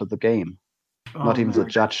till after the game. Not even the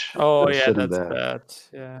judge. Oh yeah, that's there. Bad.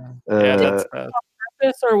 That's bad.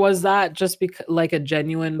 Or was that just like a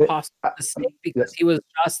genuine possible mistake because he was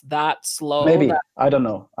just that slow? Maybe I don't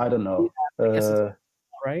know.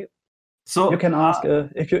 Right. So you can ask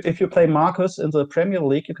if you play Marcus in the Premier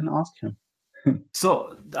League, you can ask him.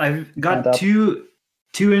 So I've got two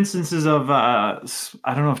instances of I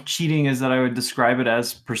don't know if cheating is that I would describe it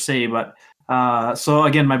as per se, but so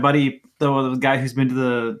again, my buddy, the guy who's been to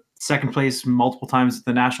the second place multiple times at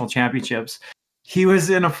the national championships. He was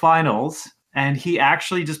in a finals, and he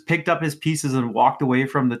actually just picked up his pieces and walked away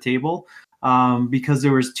from the table because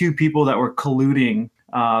there was two people that were colluding.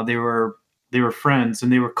 They were friends,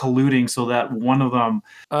 and they were colluding so that one of them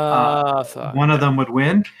would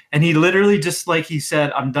win. And he literally just, like he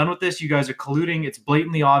said, "I'm done with this. You guys are colluding. It's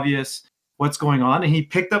blatantly obvious what's going on." And he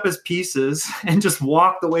picked up his pieces and just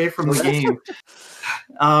walked away from the game.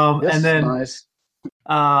 And then nice.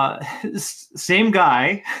 Same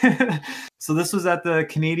guy. So this was at the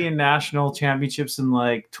Canadian National Championships in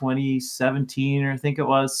like 2017, or I think it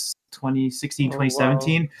was 2016,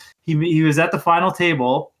 2017. Wow. He was at the final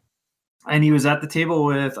table, and he was at the table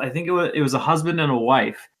with, I think it was a husband and a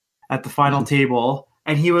wife at the final table,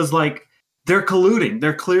 and he was like, they're colluding.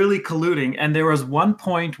 They're clearly colluding. And there was one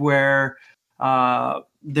point where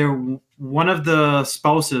one of the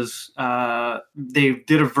spouses, they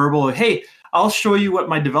did a verbal, "Hey, I'll show you what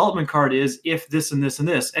my development card is if this and this and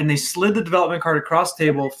this." And they slid the development card across the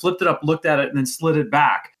table, flipped it up, looked at it, and then slid it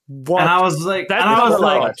back. What? And I was like,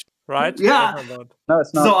 right? Yeah. No,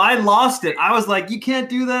 it's not. So I lost it. I was like, you can't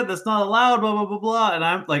do that. That's not allowed, blah, blah, blah, blah. And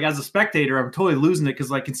I'm like, as a spectator, I'm totally losing it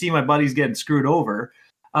because I can see my buddies getting screwed over.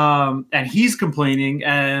 And he's complaining.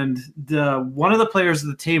 And one of the players at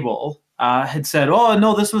the table had said, "Oh,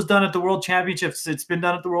 no, this was done at the World Championships. It's been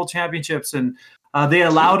done at the World Championships." And they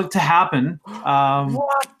allowed it to happen.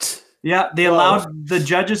 What? Yeah, they allowed, the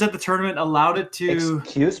judges at the tournament allowed it to.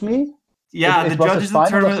 Excuse me? Yeah, it the judges at the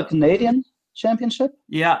tournament. Of the Canadian Championship?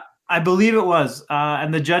 Yeah, I believe it was.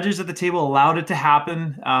 And the judges at the table allowed it to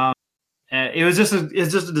happen. It was just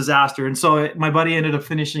a disaster. And so my buddy ended up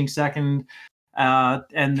finishing second.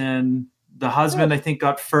 And then the husband, I think,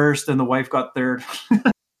 got first, and the wife got third.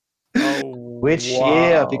 Which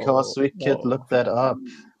year? Because we could look that up.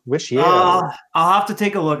 Which year? I'll have to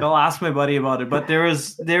take a look. I'll ask my buddy about it. But there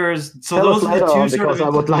is. So tell those are the two sort because of. I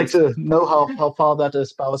would like to know how far that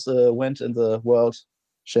spouse went in the World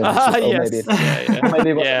Championship. Yes.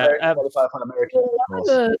 Maybe it was Yeah. qualified for American. One of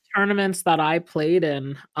the tournaments that I played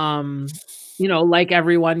in, like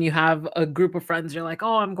everyone, you have a group of friends. You're like,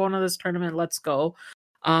 "Oh, I'm going to this tournament. Let's go."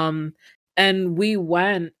 And we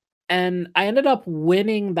went, and I ended up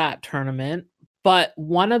winning that tournament. But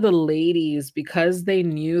one of the ladies, because they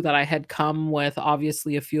knew that I had come with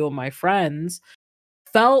obviously a few of my friends,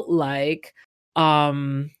 felt like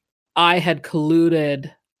I had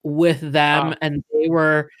colluded with them, and they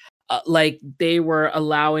were they were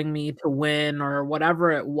allowing me to win or whatever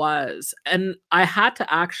it was. And I had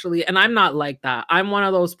to actually, and I'm not like that. I'm one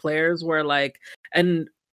of those players where and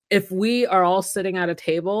if we are all sitting at a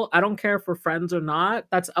table, I don't care if we're friends or not.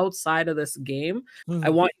 That's outside of this game. I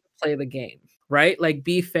want you to play the game. Right? Like,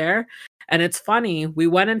 be fair. And it's funny, we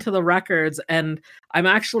went into the records, and I'm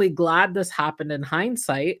actually glad this happened in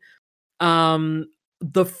hindsight.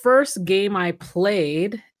 The first game I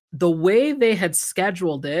played, the way they had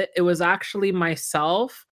scheduled it, it was actually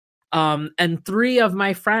myself and 3 of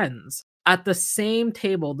my friends at the same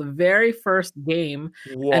table, the very first game.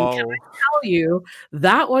 Whoa. And can I tell you,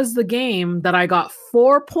 that was the game that I got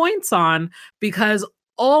 4 points on, because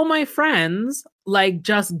all my friends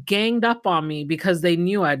just ganged up on me because they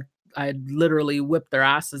knew I'd literally whipped their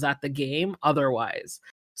asses at the game otherwise.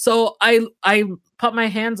 So I put my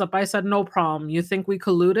hands up. I said, "No problem. You think we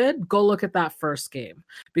colluded? Go look at that first game."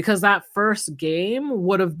 Because that first game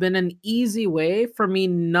would have been an easy way for me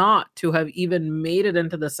not to have even made it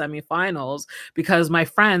into the semifinals, because my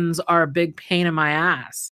friends are a big pain in my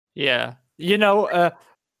ass. Yeah.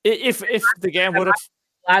 If the game would have...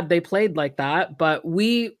 Glad they played like that, but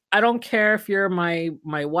I don't care if you're my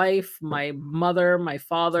wife, my mother, my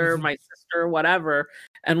father, my sister, whatever,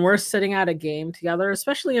 and we're sitting at a game together,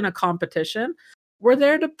 especially in a competition. We're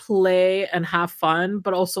there to play and have fun,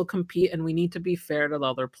 but also compete, and we need to be fair to the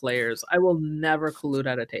other players. I will never collude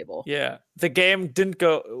at a table. Yeah, the game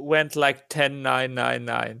went like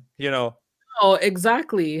 10-9-9-9. Oh,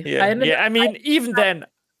 exactly. I mean, even then,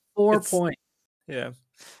 4 points. Yeah.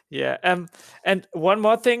 Yeah. And one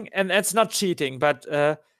more thing, and it's not cheating, but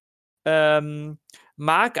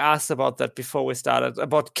Mark asked about that before we started,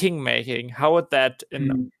 about king making. How would that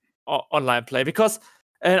in online play? Because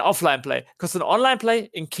offline play. Because in online play,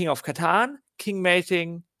 in King of Catan, king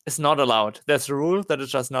mating is not allowed. There's a rule that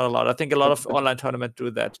it's just not allowed. I think a lot of online tournaments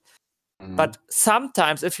do that. But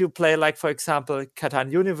sometimes if you play, like, for example,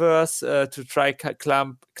 Catan Universe to try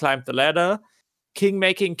climb the ladder, king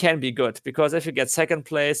making can be good, because if you get second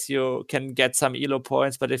place, you can get some ELO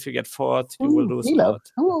points, but if you get fourth, you will lose a lot.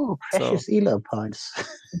 Oh, precious ELO points.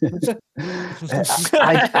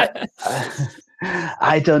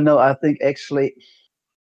 I don't know. I think actually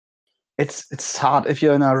It's hard if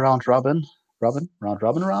you're in a round robin. How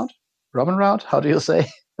do you say?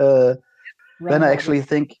 Then I actually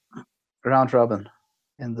think round robin.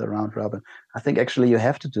 In the round robin, I think actually you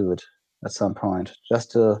have to do it at some point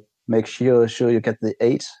just to make sure you get the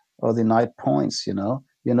 8 or the 9 points.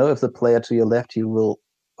 If the player to your left, he will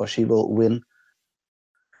or she will win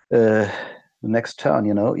the next turn.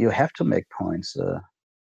 You have to make points.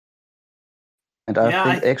 And I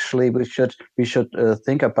think actually we should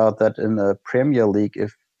think about that in the Premier League.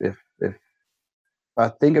 If I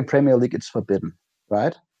think in Premier League it's forbidden,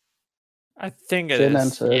 right? I think it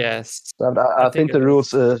is. Yes. I think the rules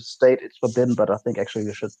state it's forbidden, but I think actually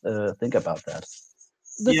we should think about that.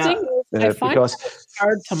 The thing is, I find it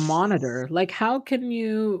hard to monitor. Like, how can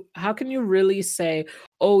you really say,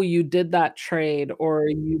 oh, you did that trade or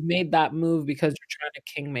you made that move because you're trying to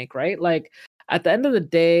king make, right? Like, at the end of the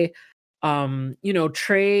day,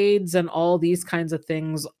 trades and all these kinds of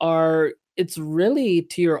things it's really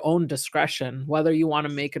to your own discretion whether you want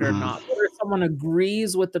to make it or not. Whether someone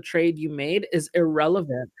agrees with the trade you made is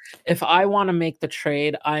irrelevant. If I want to make the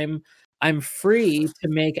trade, I'm free to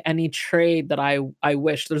make any trade that I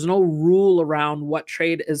wish. There's no rule around what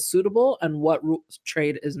trade is suitable and what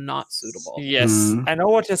trade is not suitable. Yes, I know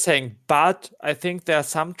what you're saying, but I think there are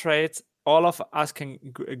some trades all of us can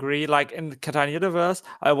agree. Like in the Catan universe,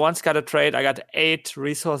 I once got a trade. I got 8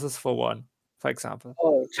 resources for 1, for example.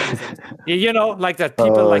 Oh, Jesus. Like that.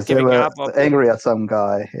 People like giving up. Angry at some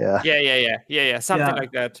guy. Yeah. Yeah. Something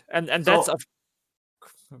like that. And that's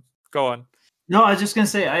go on. No, I was just gonna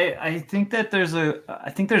say I think that there's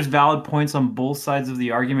valid points on both sides of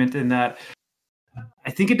the argument in that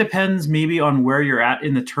I think it depends maybe on where you're at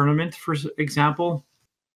in the tournament, for example.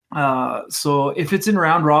 So if it's in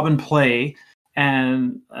round robin play,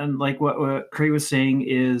 and like what Craig was saying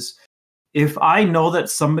is, if I know that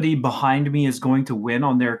somebody behind me is going to win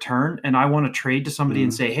on their turn, and I want to trade to somebody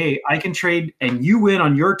and say, hey, I can trade and you win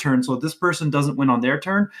on your turn, so this person doesn't win on their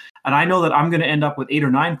turn, and I know that I'm going to end up with 8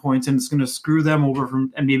 or 9 points, and it's going to screw them over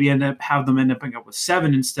and maybe have them end up with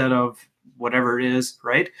 7 instead of whatever it is,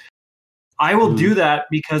 right? I will do that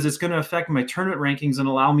because it's going to affect my tournament rankings and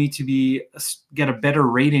allow me to get a better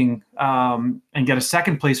rating and get a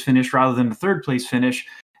second place finish rather than a third place finish.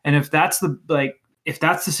 And if that's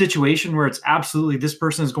the situation where it's absolutely this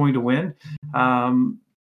person is going to win,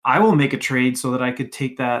 I will make a trade so that I could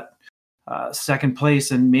take that second place.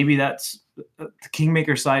 And maybe that's the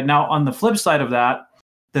Kingmaker side. Now, on the flip side of that,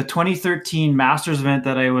 the 2013 Masters event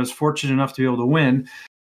that I was fortunate enough to be able to win,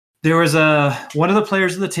 there was one of the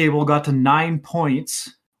players at the table got to 9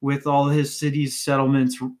 points with all his cities,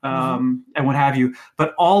 settlements, and what have you.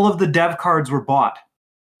 But all of the dev cards were bought.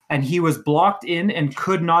 And he was blocked in and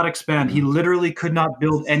could not expand. He literally could not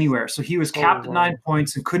build anywhere. So he was capped at 9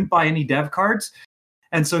 points and couldn't buy any dev cards.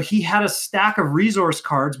 And so he had a stack of resource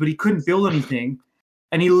cards, but he couldn't build anything.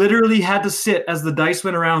 And he literally had to sit as the dice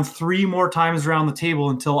went around 3 more times around the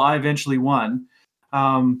table until I eventually won.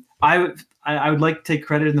 I would like to take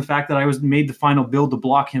credit in the fact that I made the final build to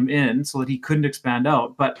block him in so that he couldn't expand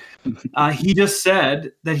out. But he just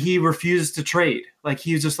said that he refused to trade. Like,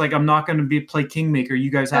 he was just like, I'm not going to play Kingmaker. You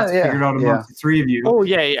guys have to figure it out amongst the 3 of you. Oh,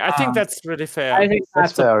 yeah. I think that's really fair. I think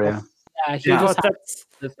that's fair, yeah.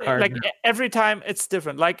 Like, every time it's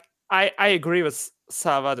different. Like, I agree with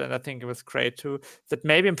Savad, and I think it was great too, that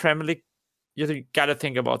maybe in Premier League, you got to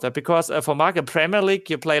think about that. Because for Mark, in Premier League,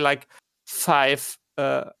 you play like 5...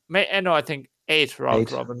 I think 8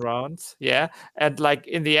 round-robin rounds, yeah, and like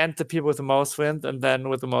in the end, the people with the most wins, and then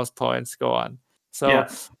with the most points go on. So,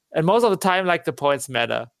 and most of the time, like the points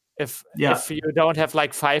matter if you don't have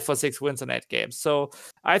like 5 or 6 wins in 8 games. So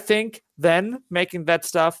I think then making that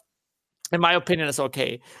stuff, in my opinion, is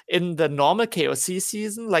okay. In the normal KOC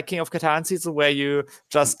season, like King of Catan season, where you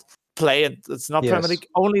just play and it's not Premier League,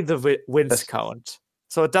 only the wins count.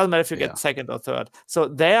 So it doesn't matter if you get second or third. So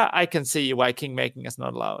there I can see why king making is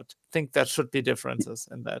not allowed. I think there should be differences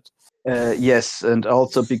in that. Yes, and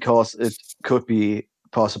also because it could be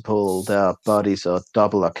possible their bodies are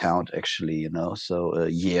double account, actually, So,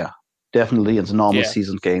 definitely in the normal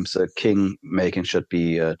season games, king making should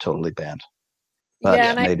be totally banned.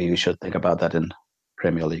 But maybe we should think about that in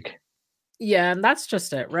Premier League. Yeah, and that's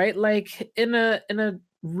just it, right? Like in a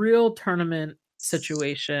real tournament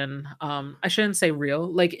situation, I shouldn't say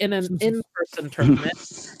real, like in an in-person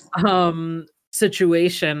tournament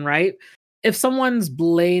situation, right? If someone's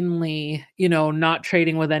blatantly, not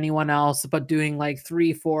trading with anyone else, but doing like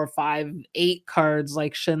 3, 4, 5, 8 cards,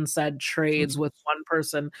 like Shin said, trades with one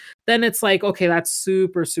person, then it's like, okay, that's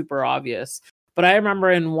super, super obvious. But I remember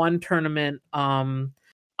in one tournament,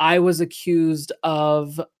 I was accused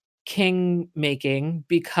of king making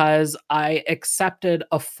because I accepted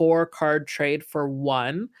a 4-card trade for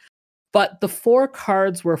 1, but the 4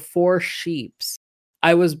 cards were 4 sheeps.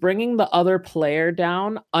 I was bringing the other player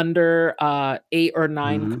down under 8 or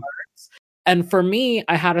 9 Mhm. cards. And for me,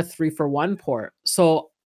 I had a 3-for-1 port.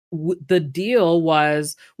 So the deal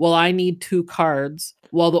was, well, I need 2 cards.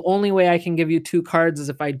 Well, the only way I can give you 2 cards is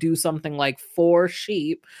if I do something like 4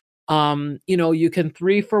 sheep. You can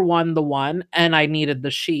 3-for-1 the 1, and I needed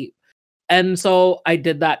the sheep. And so I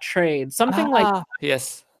did that trade. Something like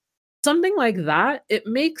that, it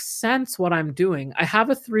makes sense what I'm doing. I have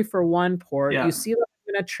a 3-for-1 port. Yeah. You see that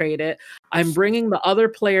I'm going to trade it. I'm bringing the other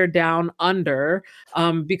player down under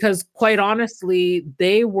because quite honestly,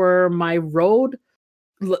 they were my road,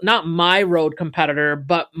 not my road competitor,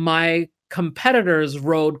 but my competitor's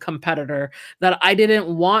road competitor, that I didn't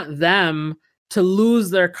want them to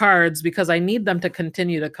lose their cards because I need them to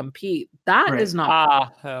continue to compete. That is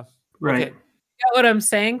not Right. You get what I'm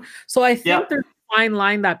saying? So I think Yeah. there's a fine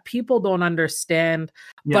line that people don't understand,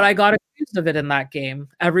 Yeah. but I got accused of it in that game.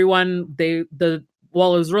 Everyone, it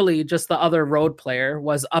was really just the other road player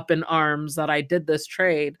was up in arms that I did this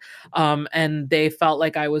trade, and they felt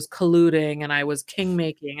like I was colluding and I was king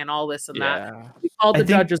making and all this and that. We called the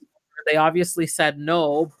judges. They obviously said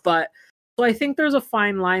no, but so I think there's a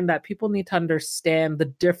fine line that people need to understand the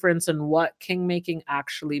difference in what king making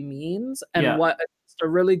actually means and what a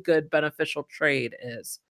really good beneficial trade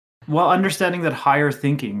is. Well, understanding that higher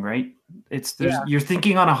thinking, right? You're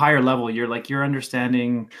thinking on a higher level. You're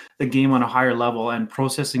understanding the game on a higher level and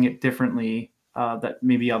processing it differently that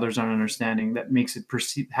maybe others aren't understanding. That makes it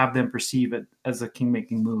have them perceive it as a king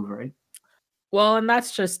making move, right? Well, and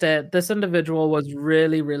that's just it. This individual was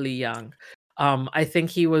really, really young. I think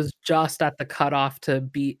he was just at the cutoff to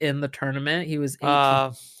be in the tournament. He was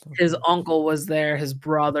 18. His uncle was there, his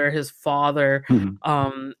brother, his father,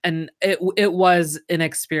 and it was an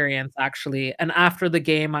experience actually. And after the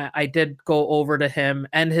game, I did go over to him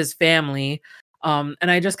and his family, and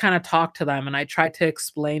I just kind of talked to them and I tried to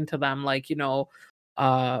explain to them, like,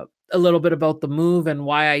 a little bit about the move and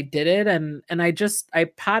why I did it, and I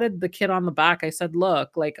patted the kid on the back. I said,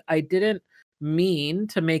 look, like, I didn't mean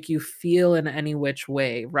to make you feel in any which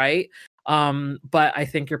way, right? But I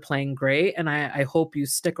think you're playing great, and I hope you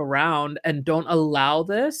stick around and don't allow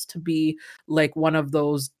this to be like one of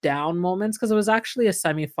those down moments, because it was actually a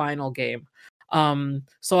semifinal game.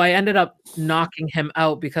 So I ended up knocking him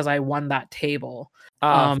out because I won that table.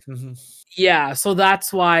 Yeah, so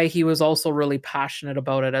that's why he was also really passionate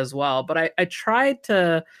about it as well. But I tried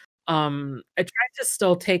to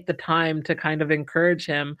still take the time to kind of encourage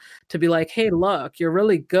him to be like, hey, look, you're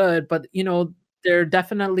really good, but there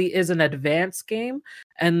definitely is an advanced game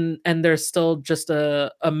and there's still just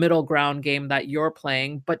a middle ground game that you're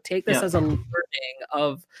playing, but take this as a learning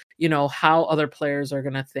of how other players are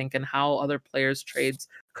going to think and how other players' trades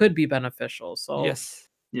could be beneficial. So yes.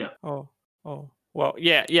 Well,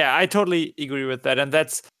 yeah, I totally agree with that, and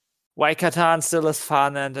that's why Catan still is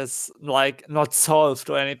fun and is like not solved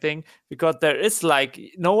or anything, because there is like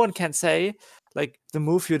no one can say like the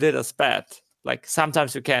move you did is bad. Like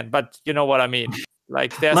sometimes you can, but you know what I mean.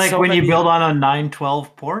 Like there's like so when many... you build on a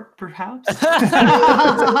 912 port, perhaps.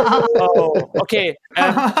 Oh, okay. We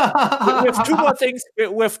have two more things.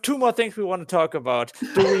 We have two more things we want to talk about.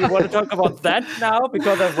 Do we want to talk about that now?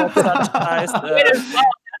 Because I've got such nice. That's the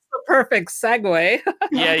perfect segue.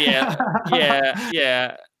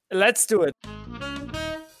 Yeah. Let's do it.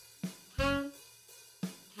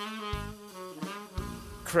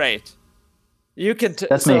 Great. You can.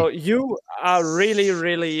 So me. You are really,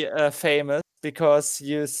 really famous because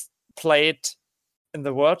you played in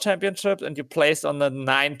the World Championship and you placed on the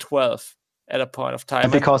 912 at a point of time.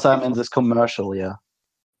 And because I'm in this commercial, yeah.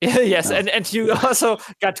 Yes, no. and you also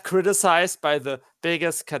got criticized by the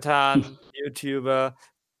biggest Catan YouTuber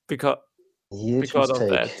because of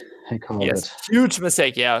that. Yes, huge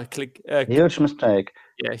mistake. Yeah, huge mistake.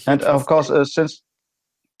 Yeah, huge and mistake. Of course,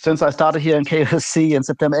 since I started here in KOC in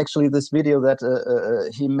September, actually, this video that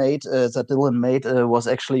he made, that Dylan made, was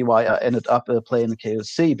actually why I ended up playing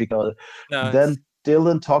KOC, because then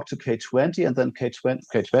Dylan talked to K20, and then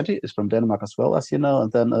K20 is from Denmark as well, as you know,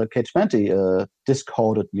 and then K20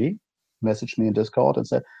 Discorded me, messaged me in Discord and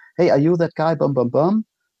said, "Hey, are you that guy,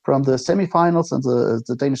 from the semifinals and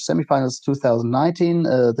the Danish semifinals 2019?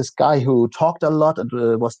 This guy who talked a lot and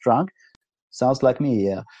was drunk? Sounds like me,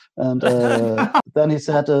 yeah." And then he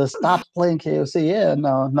said, "Start playing KOC." Yeah,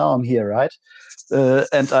 now I'm here, right?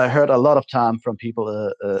 And I heard a lot of time from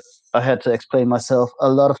people. I had to explain myself a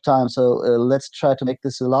lot of time. So let's try to make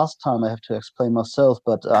this the last time I have to explain myself.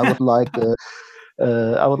 But I would like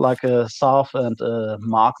I would like Sarf and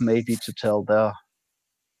Mark maybe to tell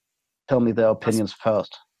me their opinions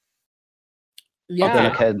first. Yeah.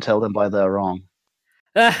 Then I can tell them why they're wrong.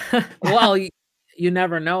 Well, you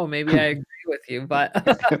never know. Maybe I agree with you, but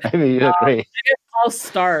Maybe you agree. I'll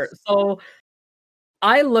start. So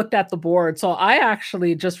I looked at the board. So I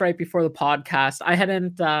actually, just right before the podcast, I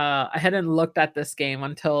hadn't looked at this game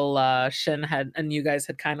until Shin and you guys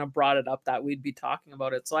had kind of brought it up that we'd be talking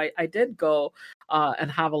about it. So I did go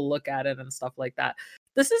and have a look at it and stuff like that.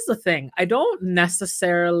 This is the thing. I'm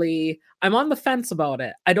on the fence about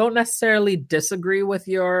it. I don't necessarily disagree with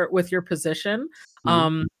your position.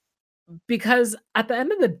 Mhm. Because at the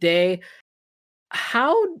end of the day,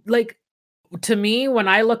 to me, when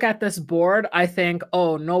I look at this board, I think,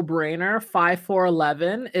 oh, no brainer.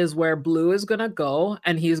 5-4-11 is where blue is gonna go,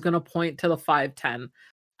 and he's gonna point to the 5-10.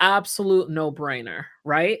 Absolute no brainer,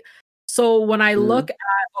 right? So when I look at,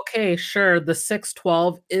 okay, sure, the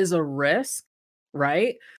 6-12 is a risk,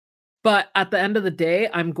 right? But at the end of the day,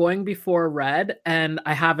 I'm going before red and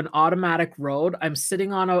I have an automatic road. I'm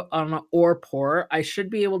sitting on an ore port. I should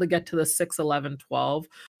be able to get to the 6-11-12.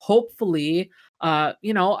 Hopefully,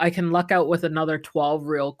 I can luck out with another 12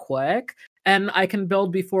 real quick. And I can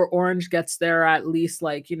build before orange gets there, at least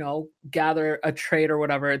gather a trade or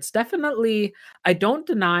whatever. It's definitely, I don't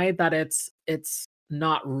deny that it's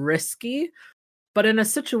not risky, but in a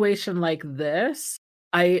situation like this,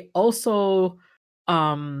 I also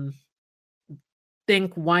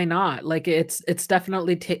think why not? Like it's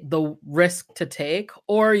definitely the risk to take,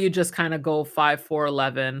 or you just kind of go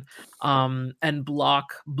 5-4-11 and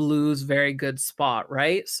block blue's very good spot,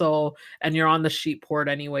 right? So, and you're on the sheep port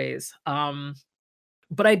anyways.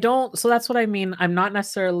 But I don't, so that's what I mean. I'm not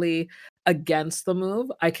necessarily against the move.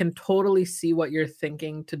 I can totally see what you're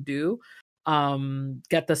thinking to do.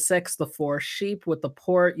 Get the 6, the 4 sheep with the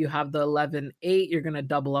port. You have the 11-8. You're going to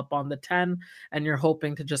double up on the 10, and you're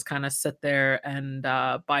hoping to just kind of sit there and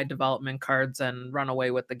buy development cards and run away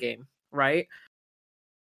with the game, right?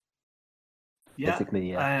 Yeah. Basically,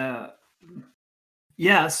 yeah.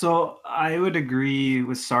 Yeah, so I would agree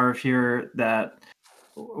with Sarf here that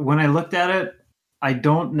when I looked at it, I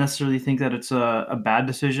don't necessarily think that it's a bad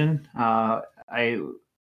decision. I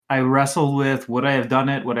wrestled with would I have done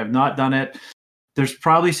it, would I have not done it. There's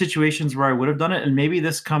probably situations where I would have done it, and maybe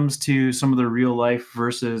this comes to some of the real life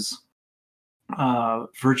versus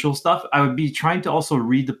virtual stuff. I would be trying to also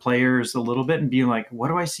read the players a little bit and being like, what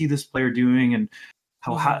do I see this player doing, and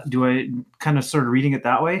how do I kind of sort of reading it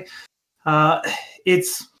that way?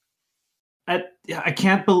 I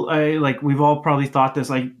can't believe, like we've all probably thought this,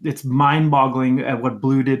 like it's mind-boggling at what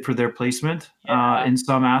blue did for their placement in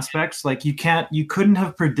some aspects. Like you couldn't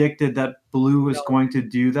have predicted that blue was going to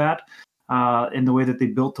do that in the way that they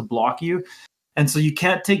built to block you. And so you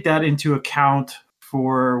can't take that into account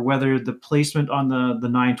for whether the placement on the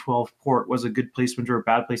 9-12 port was a good placement or a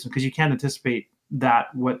bad placement, because you can't anticipate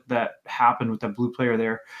what that happened with that blue player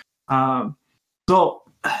there. So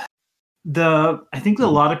I think that a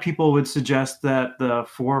lot of people would suggest that the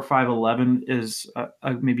 4-5-11 is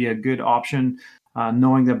maybe a good option,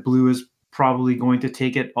 knowing that blue is probably going to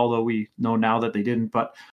take it, although we know now that they didn't.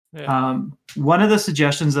 But one of the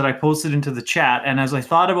suggestions that I posted into the chat, and as I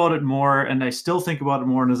thought about it more, and I still think about it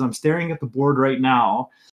more, and as I'm staring at the board right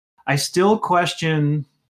now, I still question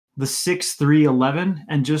the 6-3-11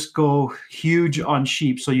 and just go huge on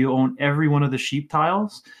sheep. So you own every one of the sheep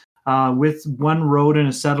tiles. With one road and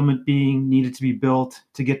a settlement being needed to be built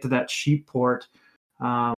to get to that sheep port.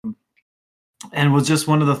 And was just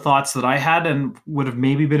one of the thoughts that I had and would have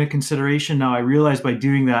maybe been a consideration. Now I realize by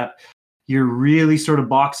doing that, you're really sort of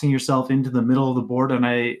boxing yourself into the middle of the board. And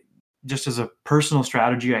I, just as a personal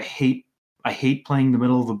strategy, I hate playing the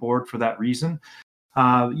middle of the board for that reason.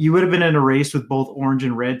 You would have been in a race with both orange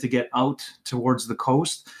and red to get out towards the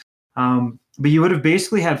coast. But you would have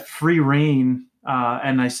basically had free reign.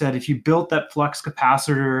 And I said, if you built that flux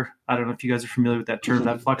capacitor, I don't know if you guys are familiar with that term,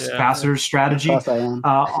 that flux capacitor strategy,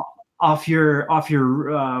 off your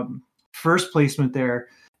first placement there,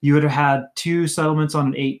 you would have had 2 settlements on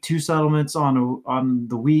an 8, 2 settlements on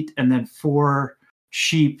the wheat, and then 4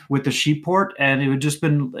 sheep with the sheep port, and it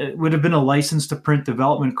would have been a license to print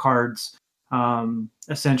development cards,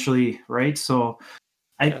 essentially, right? So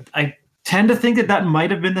I tend to think that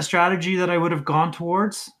might have been the strategy that I would have gone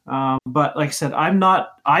towards. But like I said,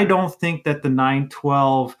 I don't think that the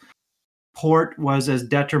 9-12 port was as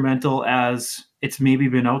detrimental as it's maybe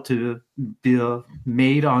been out to be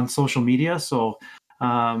made on social media. So,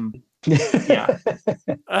 yeah.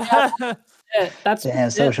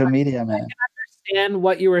 That's social media, man. understand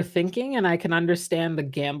what you were thinking, and I can understand the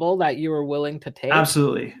gamble that you were willing to take.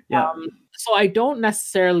 Absolutely. Yeah. So I don't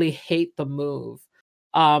necessarily hate the move.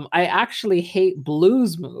 I actually hate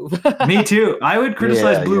Blue's move. Me too. I would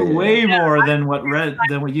criticize Yeah, Blue yeah, yeah. way more than what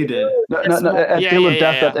you did. No, It's more- and Yeah, Dylan yeah,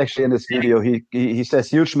 does yeah, that actually in his video. He says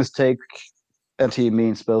huge mistake, and he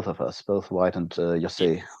means both of us, both White and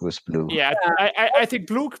Jose, who's blue. Yeah, I think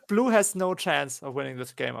blue has no chance of winning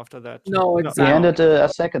this game after that. No, He exactly. ended a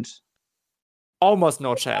second. Almost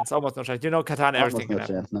no chance. Almost no chance. You know, Catan, everything can Almost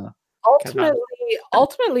no happen. chance, no.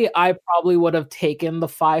 Ultimately, I probably would have taken the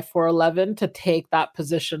 5-4-11 to take that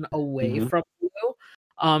position away Mhm. from Blue.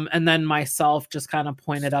 And then myself just kind of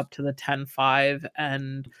pointed up to the 10-5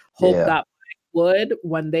 and hope Yeah. that would,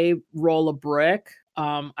 when they roll a brick,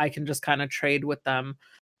 I can just kind of trade with them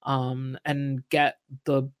and get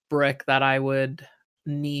the brick that I would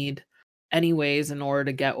need anyways in order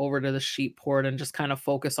to get over to the sheep port and just kind of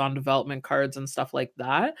focus on development cards and stuff like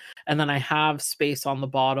that. And then I have space on the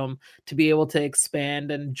bottom to be able to expand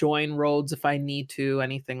and join roads if I need to,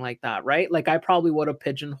 anything like that, right? Like I probably would have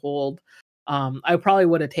pigeonholed. I probably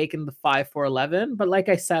would have taken the 5-4-11, but like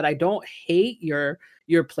I said, I don't hate your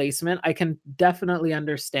placement. I can definitely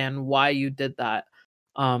understand why you did that.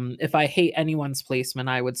 If I hate anyone's placement,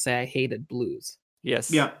 I would say I hated Blues.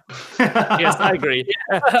 Yes. Yeah. Yes, I agree.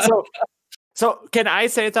 So can I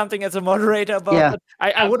say something as a moderator about Yeah. it?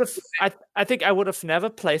 I would have. I think I would have never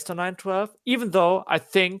placed on 9-12, even though I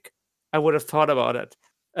think I would have thought about it.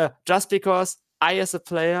 Just because I, as a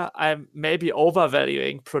player, I'm maybe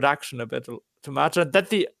overvaluing production a bit too much, and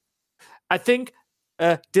I think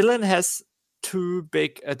Dylan has too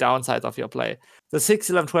big a downside of your play. The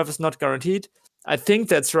 6-11-12 is not guaranteed. I think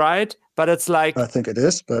that's right, but it's like I think it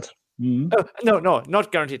is, but no,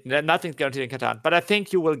 not guaranteed. Nothing's guaranteed in Catan. But I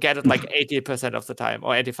think you will get it like 80% of the time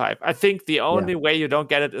or 85. I think the only way you don't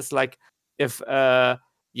get it is like if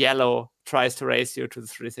yellow tries to race you to the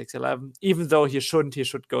 3-6-11. Even though he shouldn't, he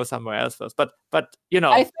should go somewhere else first. But you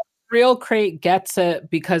know, I think Real Crate gets it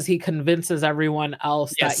because he convinces everyone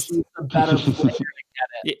else Yes. that he's a better player.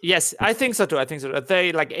 Yes, I think so too.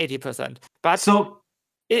 They like 80%. But So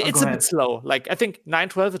it's go a ahead. bit slow. Like I think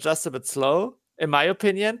 9-12 is just a bit slow, in my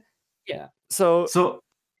opinion. Yeah. So so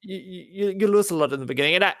you lose a lot in the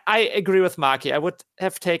beginning. And I agree with Marky. I would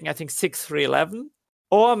have taken, I think, 6-3-11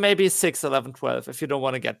 or maybe 6-11-12 if you don't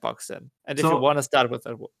want to get boxed in. And if you So- want to start with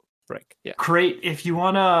a break. Yeah. Crate, if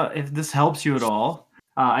this helps you at all,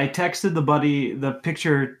 I texted the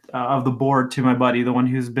picture of the board to my buddy, the one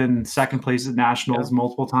who's been second place at nationals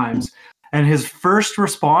multiple times. And his first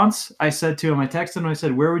response, I said to him, I texted him, I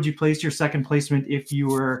said, where would you place your second placement if you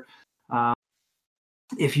were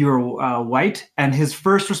white? And his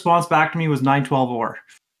first response back to me was 9-12 or.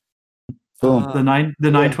 Boom. The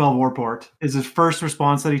 9-12 war port is his first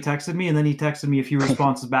response that he texted me, and then he texted me a few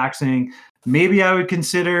responses back saying, maybe I would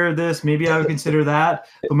consider this, maybe I would consider that.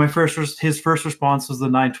 But his first response was the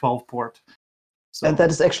 9-12 port. So, And that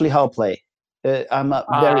is actually how I play. I'm a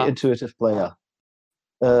very intuitive player.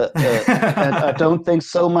 And I don't think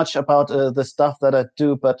so much about the stuff that I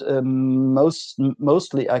do, but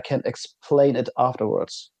mostly I can explain it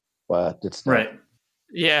afterwards why I did stuff. right.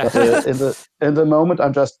 Yeah. But in the moment,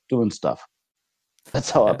 I'm just doing stuff.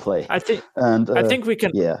 That's how I play. I think And we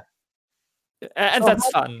can. yeah. And So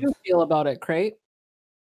that's how do fun. you feel about it, Crate?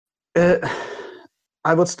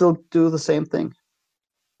 I would still do the same thing.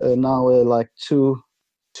 Now, like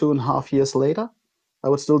 2.5 years later, I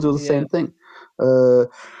would still do the same thing.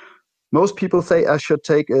 Most people say I should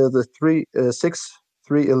take the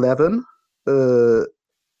 6-3-11,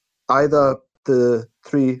 either the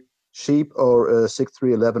 3 sheep or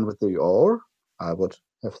 6-3-11 with the or. I would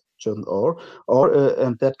have chosen or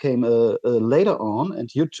and that came later on, and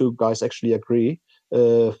you two guys actually agree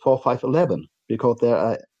 4-5-11 because there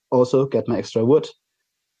I also get my extra wood.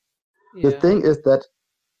 The thing is that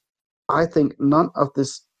I think none of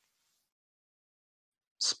these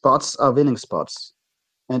spots are winning spots.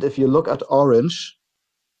 And if you look at Orange,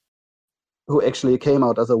 who actually came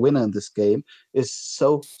out as a winner in this game, is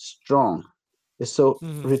so strong, is so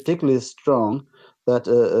ridiculously strong that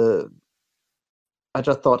I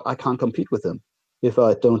just thought I can't compete with him if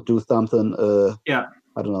I don't do something, I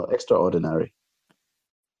don't know, extraordinary.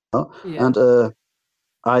 And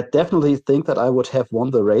I definitely think that I would have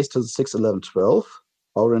won the race to the 6-11-12.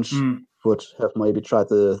 Orange would have maybe tried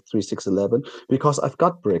the 3-6-11 because I've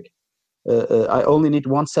got brick. I only need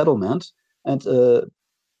one settlement, and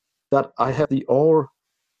that I have the ore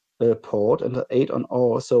port and the 8 on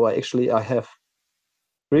ore, so I have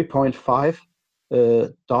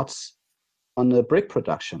 3.5 dots on the brick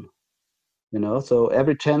production. So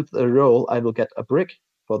every 10th roll I will get a brick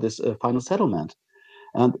for this final settlement.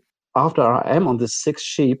 And after I am on this 6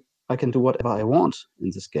 sheep, I can do whatever I want in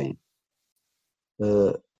this game.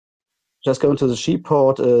 Just going to the sheep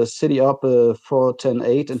port, city up 4, 10,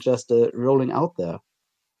 8, and just rolling out there.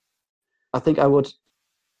 I think I would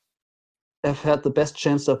have had the best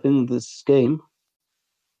chance of winning this game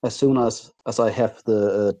as soon as I have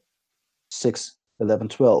the 6, 11,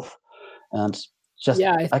 12. And just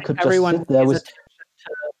I could just sit there with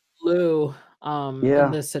blue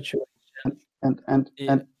in this situation.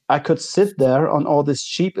 And I could sit there on all this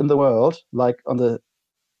sheep in the world, like on the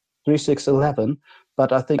 3, 6, 11,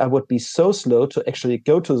 but I think I would be so slow to actually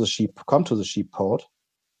come to the sheep port.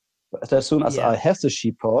 But as soon as I have the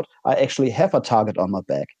sheep port, I actually have a target on my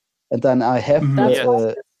back, and then I have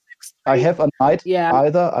I have a knight,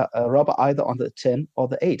 either a robber, either on the 10 or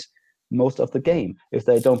the 8 most of the game, if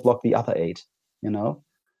they don't block the other 8,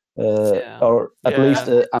 or at least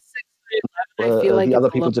I feel like the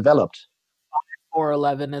other people developed.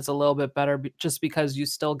 4-11 is a little bit better just because you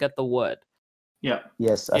still get the wood. Yeah.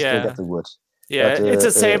 Yes, I still get the wood. Yeah, but, it's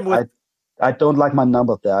the same with. I don't like my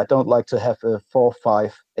numbers there. I don't like to have 4,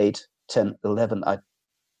 5, 8, 10, 11. I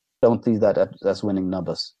don't see that as winning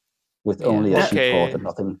numbers with only a sheep port and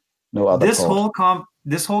nothing, no other. This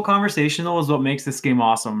whole conversation though is what makes this game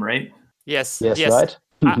awesome, right? Yes. Right.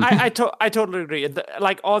 I totally agree.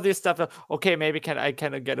 Like all this stuff. Okay, maybe I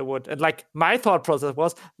can get a wood. And like my thought process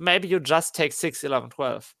was maybe you just take 6, 11,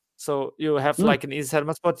 12. So you have like an easy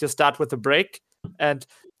settlement spot. You start with a brick, and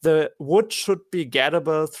the wood should be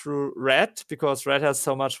gettable through red because red has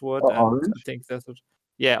so much wood. Or and orange. I think that's or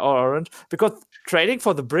orange, because trading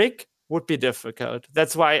for the brick would be difficult.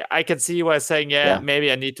 That's why I can see you are saying,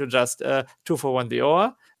 maybe I need to just 2 for 1 the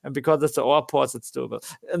ore, and because it's the ore ports, it's doable.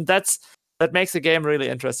 And that makes the game really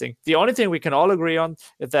interesting. The only thing we can all agree on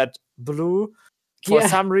is that blue, for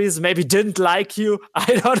some reason, maybe didn't like you. I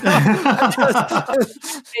don't know.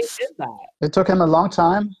 They did that. It took him a long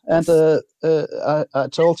time, and I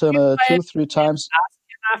told him 2, 3 times. Ask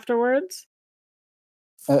him afterwards.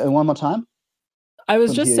 One more time. I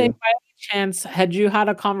was just saying, by any chance, had you had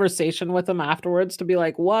a conversation with him afterwards to be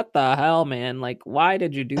like, "What the hell, man? Like, why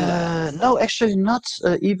did you do that?" No, actually not.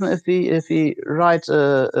 Even if he write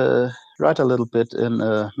a little bit in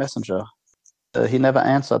Messenger. He never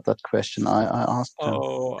answered that question. I asked him.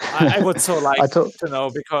 Oh, I would so like to know,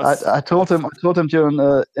 because I told him during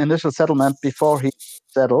the initial settlement before he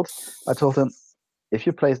settled. I told him, if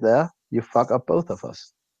you place there, you fuck up both of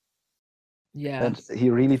us. Yeah, and he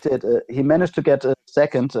really did. He managed to get a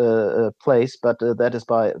second place, but that is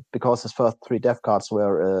because his first 3 death cards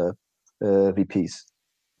were VPs.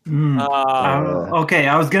 Okay,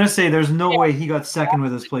 I was gonna say there's no way he got second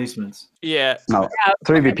with his placements. Yeah. No,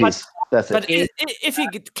 3 VPs. That's it. But if he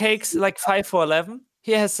takes like 5 for 11,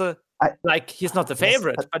 he has he's not the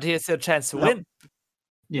favorite, but he has a chance to win.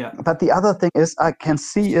 Yeah. But the other thing is, I can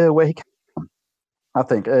see where he comes from. I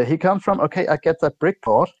think he comes from. Okay, I get that brick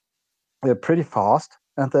port pretty fast,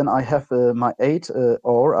 and then I have my 8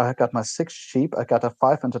 ore. I got my 6 sheep. I got a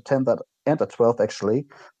 5 and a 10 and a 12 actually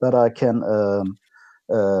that I can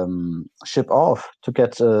ship off to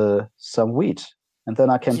get some wheat, and then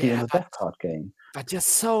I can be in the death card game. But you're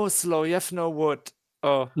so slow. You have no wood.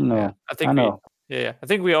 Oh no, yeah. I know. I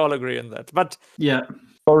think we all agree on that. But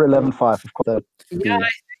 4-11-5, of course. Yeah,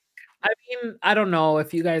 I mean, I don't know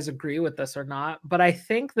if you guys agree with this or not, but I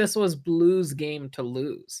think this was Blue's game to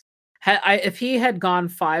lose. If he had gone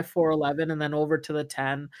 5-4-11 and then over to the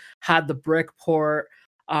 10, had the brick port,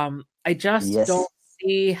 I just don't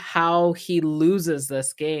see how he loses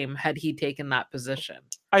this game had he taken that position.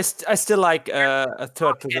 I still like a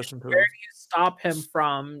third position too. Where do you stop him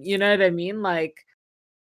from? You know what I mean? Like,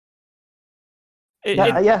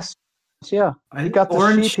 yes, yeah. I think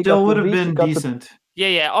Orange still would have been decent.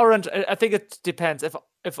 Yeah. Orange. I think it depends.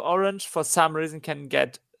 If Orange for some reason can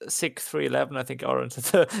get 6-3-11, I think Orange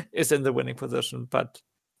is in the winning position. But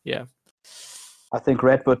yeah. I think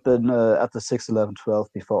Red would been at the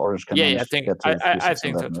 6-11-12 before Orange can. I think get I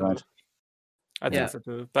think so too. Right? I think so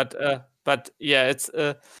too. But yeah,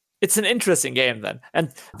 it's an interesting game then,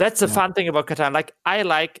 and that's the fun thing about Catan. Like, I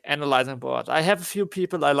like analyzing boards. I have a few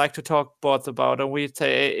people I like to talk boards about, and we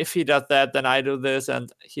say, if he does that, then I do this,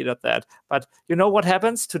 and he does that. But you know what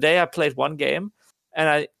happens? Today I played one game, and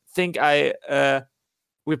I think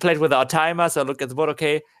we played with our timers. I look at the board.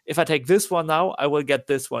 Okay, if I take this one now, I will get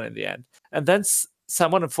this one in the end. And then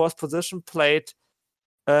someone in 4th position played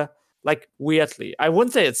like weirdly. I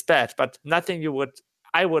wouldn't say it's bad, but nothing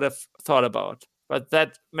I would have thought about. But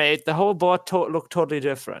that made the whole board look totally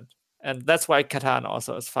different. And that's why Catan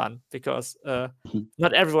also is fun, because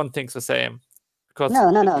not everyone thinks the same. Because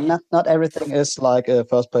No, not everything is like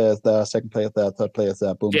first player is there, second player is there, third player is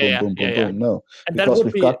there, boom, boom. No, and that because would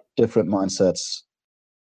we've be got different mindsets.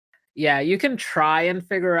 Yeah, you can try and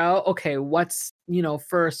figure out, okay, what's,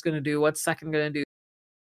 first going to do, what's second going to do.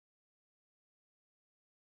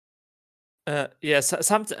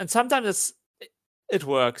 sometimes it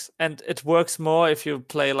works, and it works more if you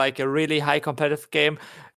play like a really high competitive game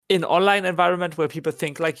in online environment where people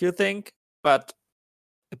think like you think, but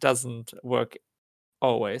it doesn't work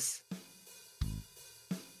always.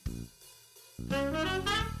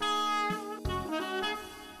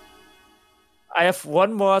 I have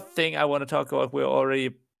one more thing I want to talk about. We're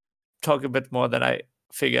already talking a bit more than I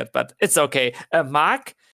figured, but it's okay.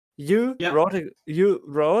 Mark, you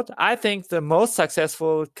wrote, I think, the most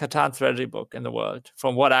successful Catan strategy book in the world,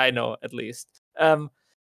 from what I know, at least. Can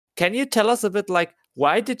you tell us a bit, like,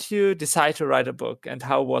 why did you decide to write a book, and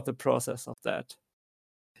how was the process of that?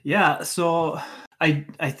 Yeah, so I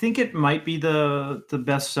think it might be the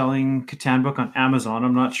best-selling Catan book on Amazon.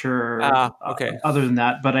 I'm not sure okay. Other than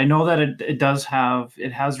that, but I know that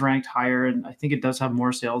it has ranked higher, and I think it does have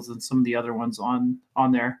more sales than some of the other ones on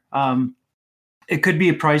there. It could be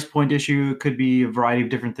a price point issue, it could be a variety of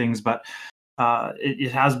different things, but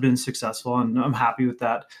it has been successful, and I'm happy with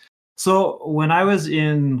that. So when I was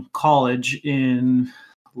in college in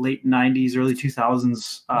late 90s, early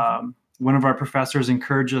 2000s, one of our professors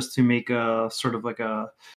encouraged us to make a sort of like a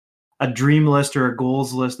dream list or a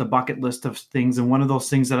goals list, a bucket list of things. And one of those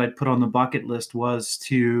things that I'd put on the bucket list was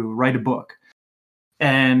to write a book.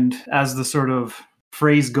 And as the sort of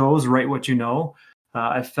phrase goes, write what you know,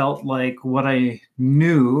 I felt like what I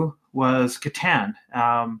knew was Catan.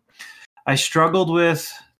 I struggled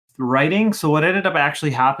with writing. So what ended up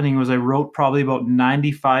actually happening was I wrote probably about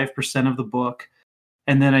 95% of the book.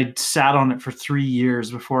 And then I sat on it for 3 years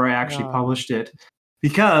before I actually published it,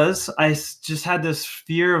 because I just had this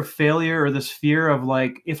fear of failure, or this fear of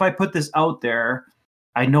like, if I put this out there,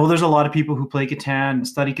 I know there's a lot of people who play Catan and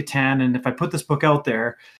study Catan. And if I put this book out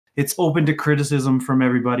there, it's open to criticism from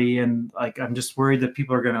everybody. And like, I'm just worried that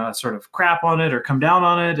people are going to sort of crap on it or come down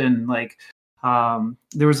on it. And like,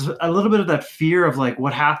 there was a little bit of that fear of like,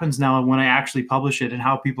 what happens now when I actually publish it and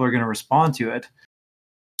how people are going to respond to it.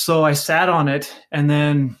 So I sat on it, and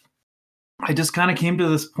then I just kind of came to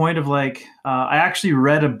this point of like, I actually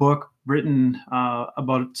read a book written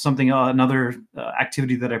about something, another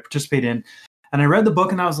activity that I participate in. And I read the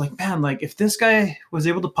book and I was like, man, like if this guy was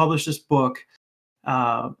able to publish this book,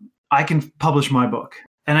 I can publish my book.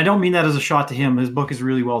 And I don't mean that as a shot to him. His book is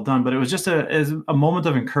really well done, but it was just a moment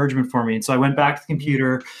of encouragement for me. And so I went back to the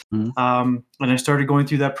computer, and I started going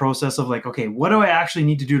through that process of like, okay, what do I actually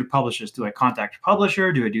need to do to publish this? Do I contact a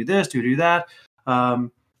publisher? Do I do this? Do I do that?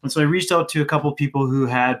 And so I reached out to a couple of people who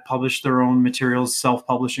had published their own materials,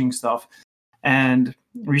 self-publishing stuff, and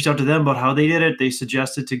reached out to them about how they did it. They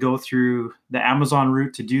suggested to go through the Amazon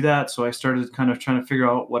route to do that. So I started kind of trying to figure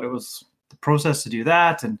out what it was, the process to do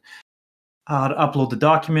that, and to upload the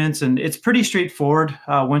documents. And it's pretty straightforward.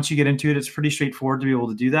 Once you get into it, it's pretty straightforward to be able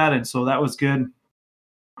to do that. And so that was good.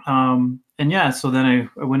 And yeah, so then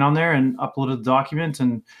I went on there and uploaded the document,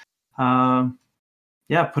 and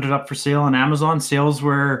put it up for sale on Amazon. Sales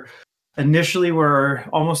were initially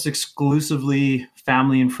almost exclusively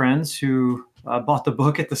family and friends who bought the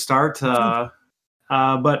book at the start.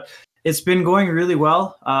 But it's been going really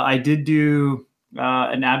well. I did do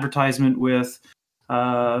an advertisement with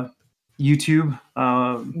YouTube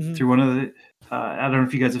through one of the I don't know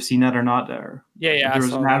if you guys have seen that or not. There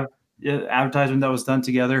was an advertisement that was done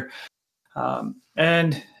together,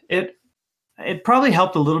 and it probably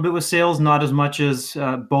helped a little bit with sales, not as much as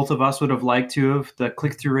both of us would have liked to have. The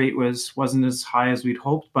click-through rate wasn't as high as we'd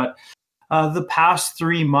hoped, but the past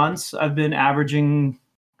 3 months I've been averaging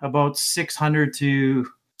about $600 to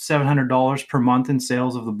 $700 per month in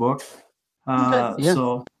sales of the book.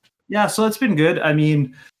 So it's been good. I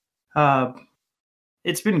mean,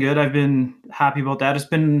 it's been good. I've been happy about that. It's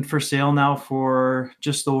been for sale now for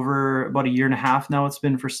just over about 1.5 years now. It's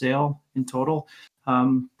been for sale in total.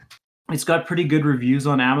 It's got pretty good reviews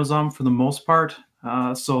on Amazon for the most part.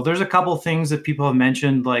 So there's a couple of things that people have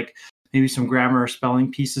mentioned, like maybe some grammar or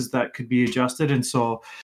spelling pieces that could be adjusted. And so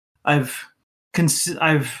I've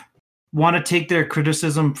want to take their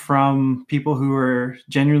criticism from people who are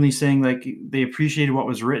genuinely saying like they appreciated what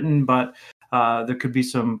was written, but there could be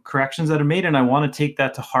some corrections that are made, and I want to take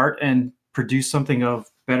that to heart and produce something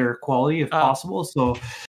of better quality if possible. So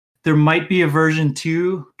there might be a version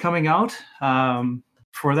 2 coming out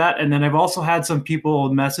for that. And then I've also had some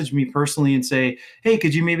people message me personally and say, hey,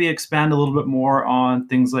 could you maybe expand a little bit more on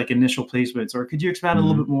things like initial placements, or could you expand a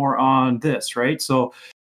little bit more on this, right? So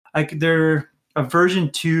a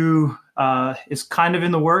version 2 is kind of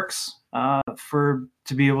in the works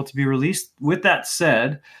to be able to be released. With that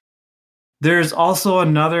said, there's also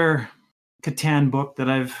another Catan book that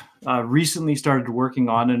I've recently started working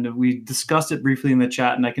on, and we discussed it briefly in the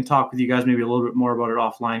chat, and I can talk with you guys maybe a little bit more about it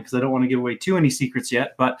offline because I don't want to give away too many secrets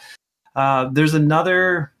yet. But there's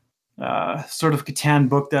another sort of Catan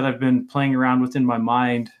book that I've been playing around with in my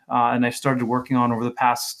mind, and I've started working on over the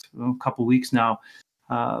past couple weeks now.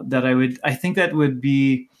 That I think that would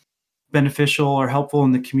be beneficial or helpful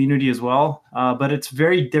in the community as well. But it's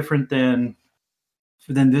very different than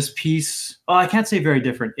this piece. Oh, I can't say very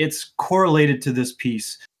different. It's correlated to this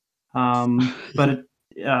piece, but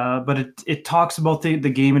it talks about the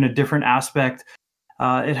game in a different aspect.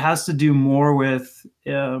 It has to do more with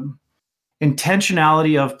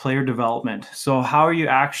intentionality of player development. So how are you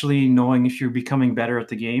actually knowing if you're becoming better at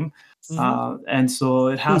the game? And so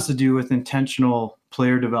it has to do with intentional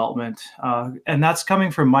player development. And that's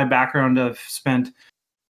coming from my background. I've spent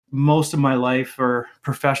most of my life, or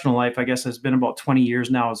professional life, I guess, has been about 20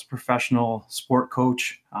 years now as a professional sport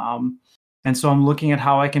coach. And so I'm looking at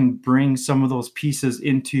how I can bring some of those pieces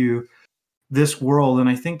into this world. And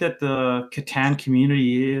I think that the Catan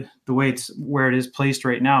community, the way where it is placed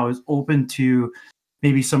right now, is open to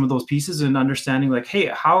maybe some of those pieces and understanding, like, hey,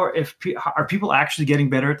 are people actually getting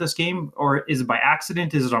better at this game, or is it by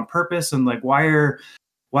accident? Is it on purpose? And like, why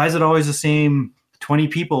is it always the same 20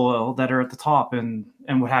 people that are at the top and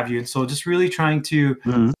what have you? And so just really trying to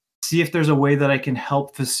see if there's a way that I can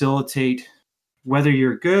help facilitate whether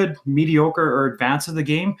you're good, mediocre, or advanced at the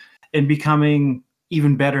game and becoming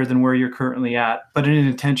even better than where you're currently at, but in an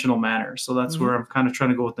intentional manner. So that's where I'm kind of trying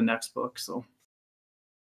to go with the next book. So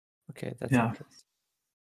okay, that's interesting.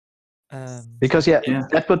 Because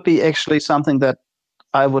that would be actually something that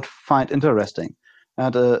I would find interesting.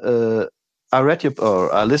 And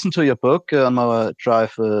I listened to your book on my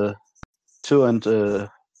drive to and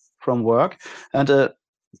from work. And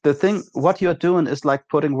the thing, what you're doing is like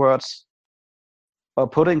putting words, or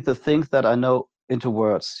putting the things that I know into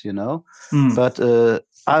words, you know. But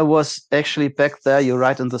I was actually back there. You're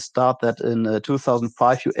right in the start that in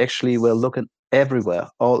 2005 you actually were looking everywhere,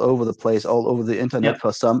 all over the place, all over the internet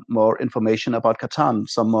for some more information about Catan,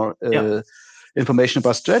 some more information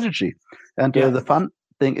about strategy. And the fun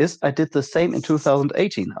thing is, I did the same in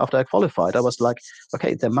 2018 after I qualified. I was like,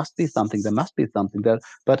 okay, there must be something there,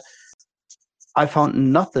 but I found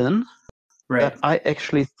nothing that I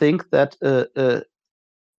actually think that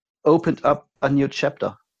opened up a new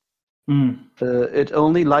chapter. It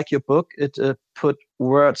only, like your book, it put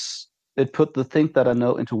words, it put the thing that I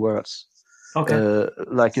know into words. Okay.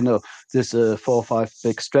 Like, you know, this 4 or 5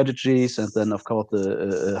 big strategies, and then of course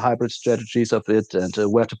the hybrid strategies of it, and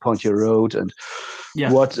where to point your road, and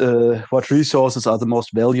what resources are the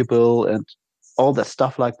most valuable, and all that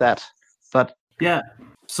stuff like that. But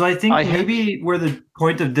so I think maybe where the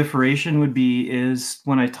point of differentiation would be is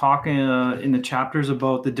when I talk in the chapters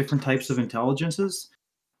about the different types of intelligences.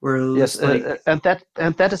 Where and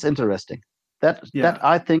that is interesting. That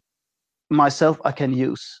I think myself I can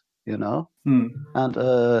use, you know, and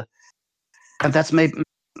that's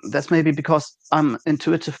maybe because I'm an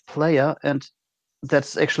intuitive player, and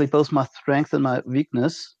that's actually both my strength and my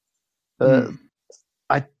weakness.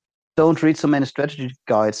 I don't read so many strategy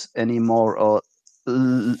guides anymore, or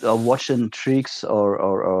watching Tricks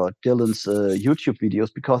or Dylan's YouTube videos,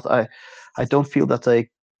 because I don't feel that they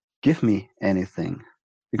give me anything.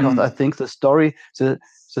 Because I think the story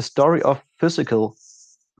of physical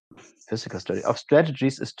story of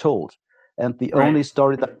strategies is told, and the only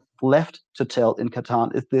story that's left to tell in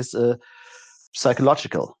Catan is this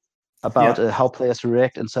psychological, about how players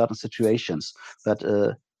react in certain situations. But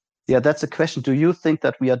that's a question. Do you think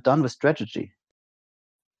that we are done with strategy?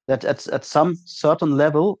 That at some certain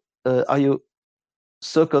level, are you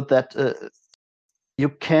so good that you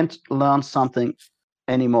can't learn something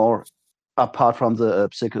anymore apart from the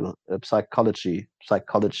psychology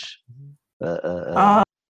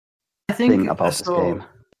thing about this game?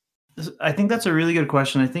 I think that's a really good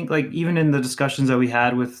question. I think, like, even in the discussions that we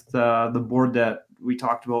had with the board that we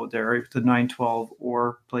talked about there, the 912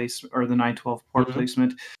 or the 912 port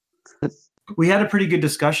placement, we had a pretty good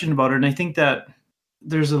discussion about it. And I think that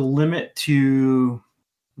there's a limit to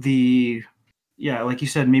the, like you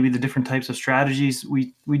said, maybe the different types of strategies.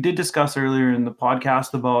 We did discuss earlier in the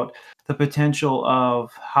podcast about the potential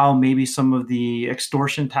of how maybe some of the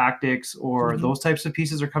extortion tactics or those types of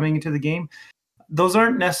pieces are coming into the game. Those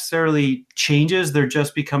aren't necessarily changes; they're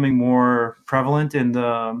just becoming more prevalent in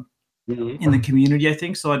the community, I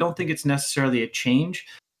think. So I don't think it's necessarily a change.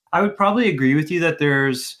 I would probably agree with you that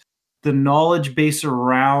there's the knowledge base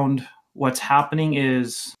around what's happening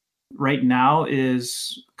is right now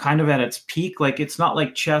is kind of at its peak. Like, it's not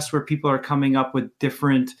like chess where people are coming up with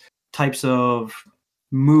different types of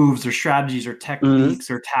moves or strategies or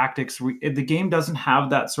techniques or tactics. The game doesn't have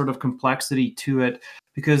that sort of complexity to it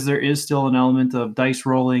because there is still an element of dice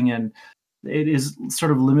rolling, and it is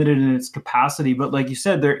sort of limited in its capacity. But like you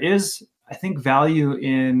said, there is, I think, value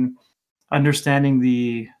in understanding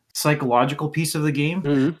the psychological piece of the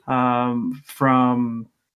game from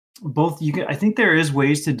both. I think there is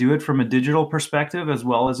ways to do it from a digital perspective as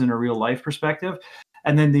well as in a real life perspective.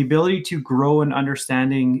 And then the ability to grow an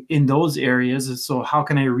understanding in those areas is, so how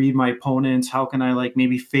can I read my opponents? How can I like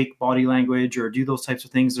maybe fake body language or do those types of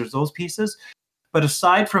things? There's those pieces. But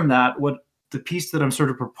aside from that, what the piece that I'm sort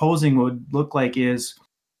of proposing would look like is,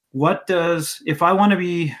 if I want to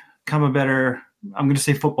become a better, I'm going to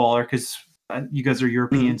say footballer because you guys are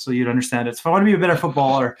European, so you'd understand it. So if I want to be a better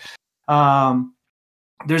footballer,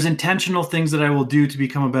 there's intentional things that I will do to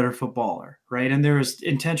become a better footballer, right? And there's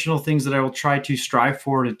intentional things that I will try to strive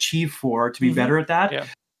for, to achieve for, to be better at that. Yeah.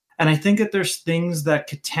 And I think that there's things that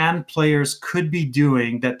Catan players could be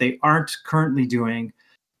doing that they aren't currently doing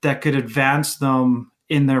that could advance them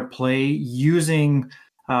in their play using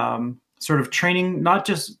sort of training, not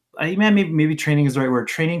just, maybe training is the right word,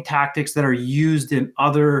 training tactics that are used in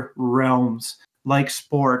other realms like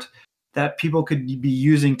sport that people could be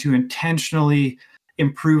using to intentionally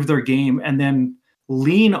improve their game, and then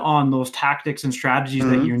lean on those tactics and strategies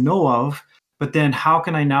that you know of. But then how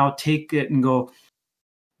can I now take it and go,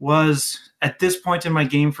 was at this point in my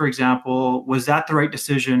game, for example, was that the right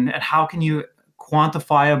decision? And how can you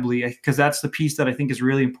quantifiably, because that's the piece that I think is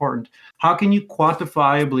really important, how can you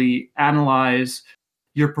quantifiably analyze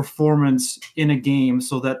your performance in a game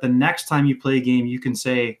so that the next time you play a game, you can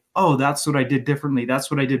say, oh, that's what I did differently. That's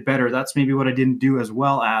what I did better. That's maybe what I didn't do as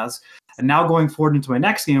well as. And now going forward into my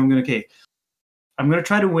next game, I'm going to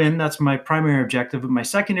try to win. That's my primary objective. But my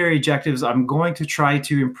secondary objective is I'm going to try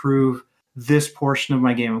to improve this portion of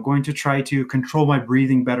my game. I'm going to try to control my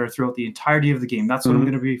breathing better throughout the entirety of the game. That's what I'm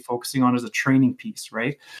going to be focusing on as a training piece,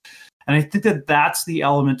 right? And I think that that's the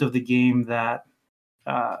element of the game that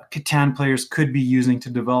Catan players could be using to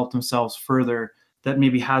develop themselves further that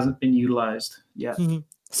maybe hasn't been utilized yet.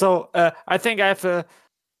 So I think I have a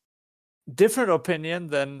different opinion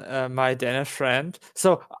than my Danish friend.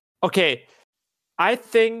 So, okay, I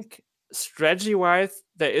think strategy-wise,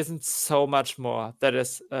 there isn't so much more that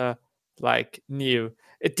is like new.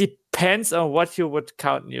 It depends on what you would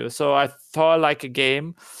count new. So I thought like a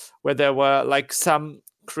game where there were like some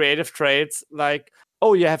creative traits, like,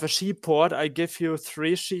 oh, you have a sheep port, I give you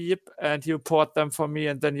 3 sheep and you port them for me,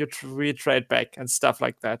 and then we trade back and stuff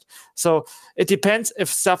like that. So it depends if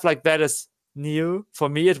stuff like that is new. For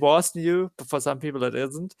me, it was new, but for some people it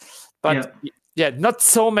isn't. But yeah, not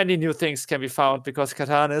so many new things can be found because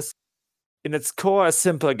Catan is, in its core, a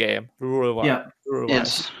simple game, rule-wise. Yeah.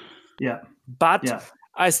 Yes. Yeah. But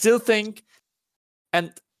I still think,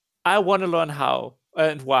 and I want to learn how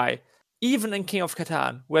and why. Even in King of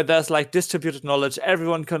Catan, where there's like distributed knowledge,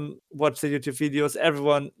 everyone can watch the YouTube videos,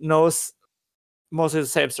 everyone knows most of the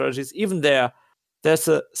same strategies. Even there's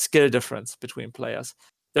a skill difference between players.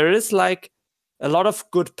 There is like a lot of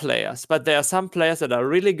good players, but there are some players that are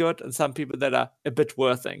really good and some people that are a bit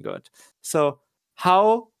worse than good. So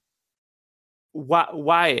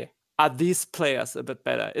why are these players a bit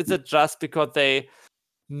better? Is it just because they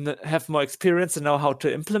have more experience and know how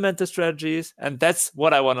to implement the strategies? And that's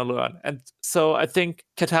what I want to learn. And so I think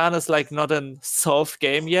Catan is like not a solved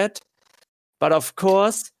game yet, but of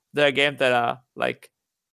course there are games that are like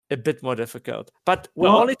a bit more difficult. But we're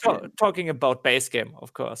only talking about base game,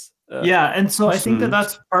 of course. And so I think that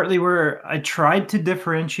that's partly where I tried to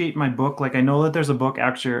differentiate my book. Like, I know that there's a book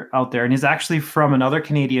actually out there, and he's actually from another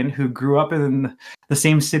Canadian who grew up in the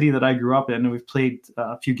same city that I grew up in, and we've played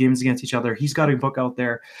a few games against each other. He's got a book out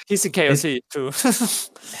there. He's in KOC too.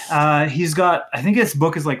 He's got, I think his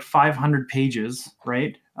book is like 500 pages,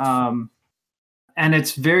 right? And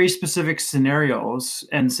it's very specific scenarios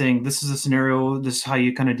and saying, this is a scenario, this is how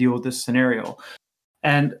you kind of deal with this scenario.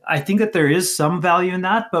 And I think that there is some value in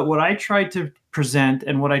that. But what I tried to present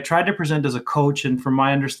as a coach, and from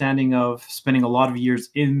my understanding of spending a lot of years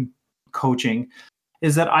in coaching,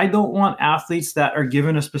 is that I don't want athletes that are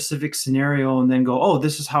given a specific scenario and then go, oh,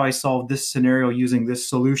 this is how I solve this scenario using this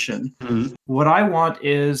solution. What I want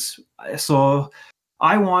is,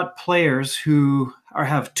 I want players who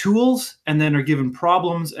have tools and then are given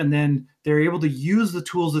problems, and then they're able to use the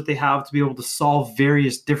tools that they have to be able to solve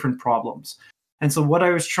various different problems. And so what I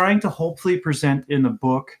was trying to hopefully present in the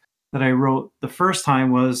book that I wrote the first time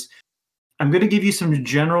was, I'm going to give you some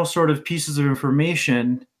general sort of pieces of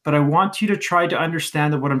information but I want you to try to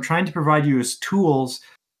understand that what I'm trying to provide you is tools,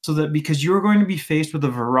 so that because you're going to be faced with a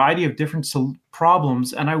variety of different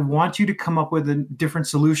problems, and I want you to come up with a different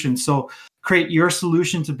solution. So create your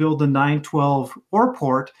solution to build the 912 OR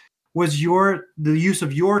port was the use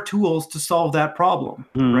of your tools to solve that problem,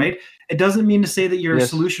 right? It doesn't mean to say that your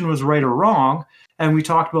solution was right or wrong. And we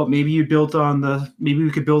talked about maybe we could build on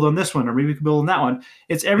this one, or maybe we could build on that one.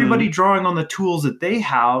 It's everybody drawing on the tools that they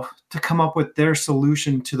have to come up with their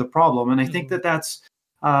solution to the problem. And I think that's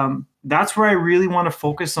where I really want to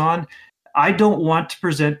focus on. I don't want to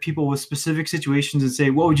present people with specific situations and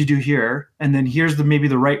say, what would you do here? And then here's maybe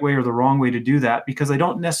the right way or the wrong way to do that, because I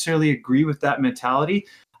don't necessarily agree with that mentality.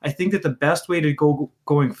 I think that the best way to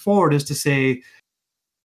going forward is to say,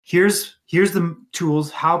 here's the tools.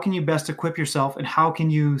 How can you best equip yourself, and how can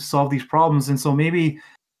you solve these problems? And so maybe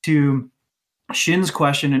to Shin's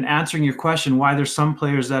question and answering your question, why there's some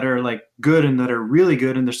players that are like good and that are really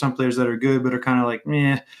good, and there's some players that are good but are kind of like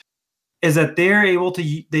meh, is that they're able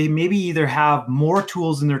to, they maybe either have more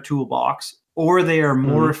tools in their toolbox, or they are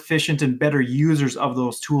more efficient and better users of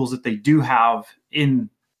those tools that they do have in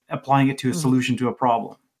applying it to a solution to a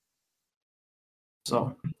problem.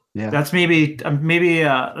 So that's maybe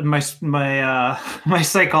my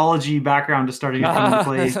psychology background is starting to come into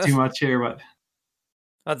play too much here, but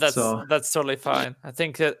that's totally fine. I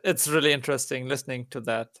think it's really interesting listening to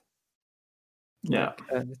that. Yeah,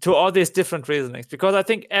 to all these different reasonings, because I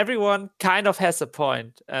think everyone kind of has a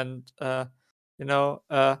point, and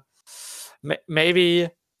maybe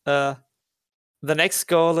the next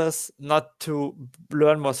goal is not to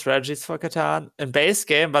learn more strategies for Catan in base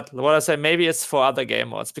game, but what I say, maybe it's for other game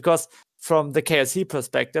modes. Because from the KLC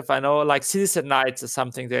perspective, I know like Cities and Knights is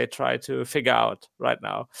something they try to figure out right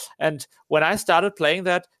now. And when I started playing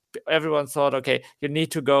that, everyone thought, okay, you need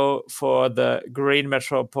to go for the green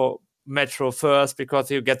metro first because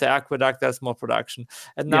you get the aqueduct, there's more production.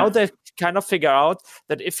 And now they kind of figure out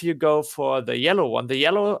that if you go for the yellow one, the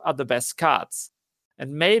yellow are the best cards.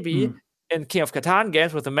 And maybe in King of Catan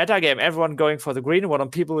games with the meta game, everyone going for the green one, and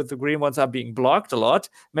people with the green ones are being blocked a lot.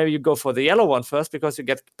 Maybe you go for the yellow one first because you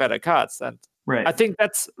get better cards. And I think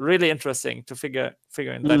that's really interesting to figure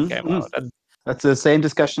in that game out. And that's the same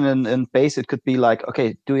discussion in base. It could be like,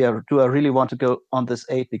 okay, do I really want to go on this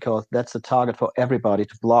 8 because that's the target for everybody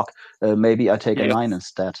to block? Maybe I take a 9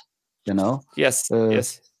 instead. Yes.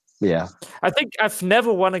 Yeah. I think I've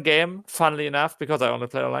never won a game, funnily enough, because I only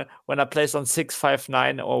play online, when I placed on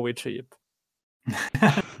 6-5-9 or we cheap.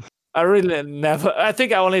 I really never. I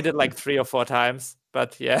think I only did like 3 or 4 times,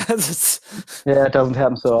 but yeah. Yeah, it doesn't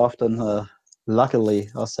happen so often, luckily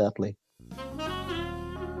or sadly.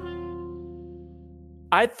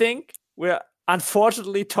 I think we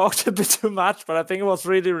unfortunately talked a bit too much, but I think it was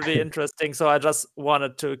really, really interesting. So I just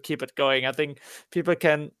wanted to keep it going. I think people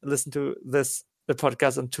can listen to the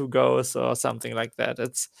podcast in 2 goes or something like that.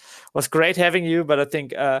 It was great having you, but I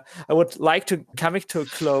think I would like to coming to a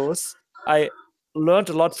close. I learned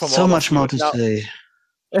a lot from so all much of you. more to say.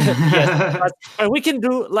 Yes, but we can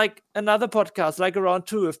do like another podcast, like around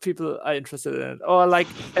 2, if people are interested in it, or like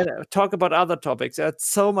talk about other topics. There's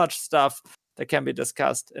so much stuff that can be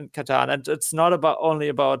discussed in Catan, and it's not only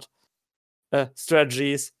about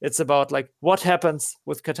strategies. It's about like what happens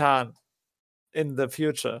with Catan in the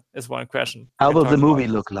future is one question. How will the movie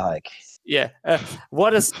look like? Yeah.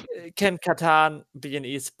 Can Catan be in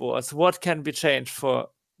esports? What can be changed for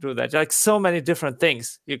do that? Like so many different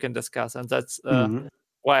things you can discuss, and that's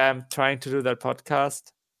why I'm trying to do that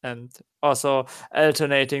podcast, and also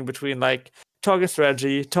alternating between like talking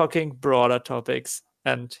strategy, talking broader topics,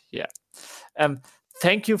 and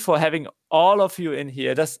thank you for having all of you in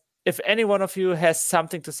here. If any one of you has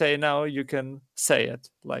something to say now, you can say it.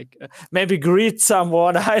 Like maybe greet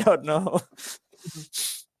someone. I don't know.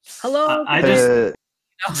 Hello. I just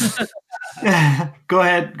go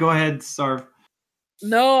ahead, Sarv.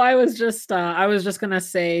 No, I was just gonna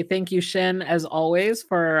say thank you, Shin, as always,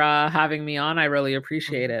 for having me on. I really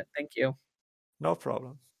appreciate it. Thank you. No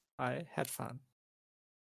problem. I had fun.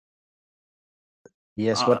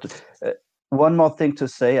 Yes. One more thing to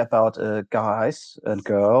say about guys and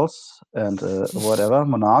girls and whatever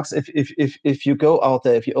monarchs. If you go out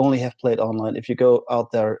there, if you only have played online, if you go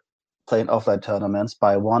out there playing offline tournaments,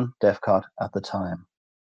 buy 1 dev card at the time.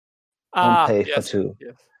 Don't pay for 2.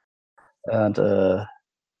 Yes. And do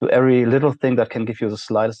every little thing that can give you the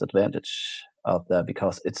slightest advantage out there,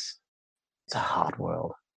 because it's a hard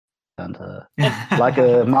world. And like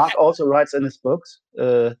Mark also writes in his books,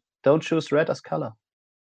 don't choose red as color.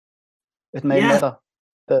 It may matter.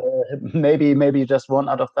 Maybe just 1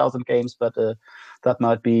 out of 1,000 games, but that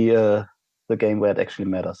might be the game where it actually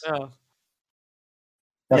matters. Yeah.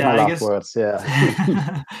 That's my I last guess- words.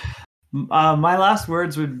 Yeah. My last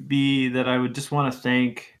words would be that I would just want to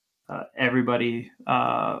thank everybody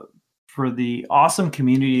for the awesome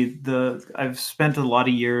community. I've spent a lot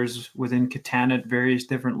of years within Catan at various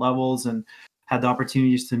different levels and had the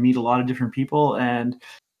opportunities to meet a lot of different people, and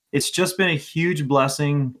it's just been a huge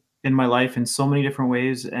blessing in my life in so many different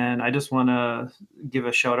ways. And I just want to give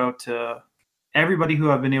a shout out to everybody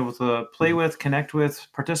who I've been able to play with, connect with,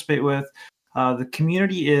 participate with. The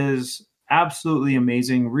community is absolutely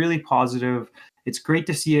amazing, really positive. It's great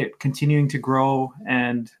to see it continuing to grow,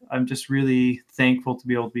 and I'm just really thankful to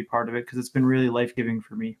be able to be part of it because it's been really life-giving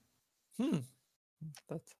for me.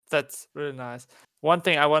 That's really nice. One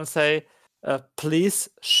thing I want to say, please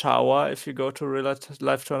shower if you go to real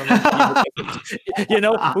life tournament.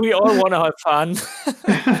 We all want to have fun.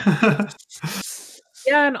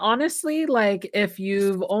 Yeah, and honestly, like if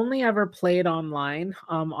you've only ever played online,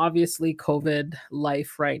 obviously COVID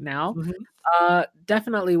life right now,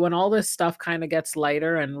 definitely when all this stuff kind of gets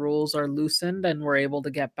lighter and rules are loosened and we're able to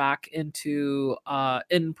get back into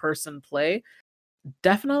in-person play,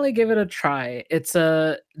 definitely give it a try.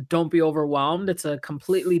 Don't be overwhelmed. It's a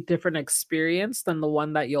completely different experience than the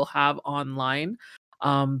one that you'll have online.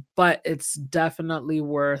 But it's definitely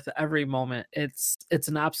worth every moment. It's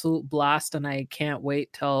an absolute blast, and I can't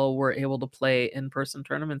wait till we're able to play in-person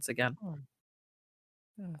tournaments again.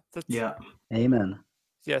 Yeah. Amen.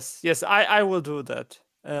 Yes, I will do that.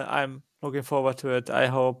 I'm looking forward to it. I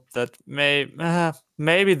hope that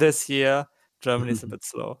maybe this year Germany's a bit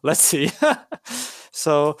slow. Let's see.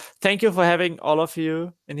 So thank you for having all of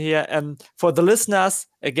you in here. And for the listeners,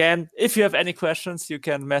 again, if you have any questions, you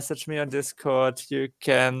can message me on Discord. You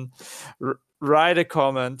can write a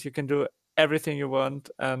comment. You can do everything you want.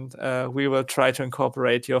 And we will try to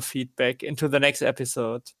incorporate your feedback into the next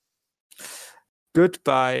episode.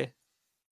 Goodbye.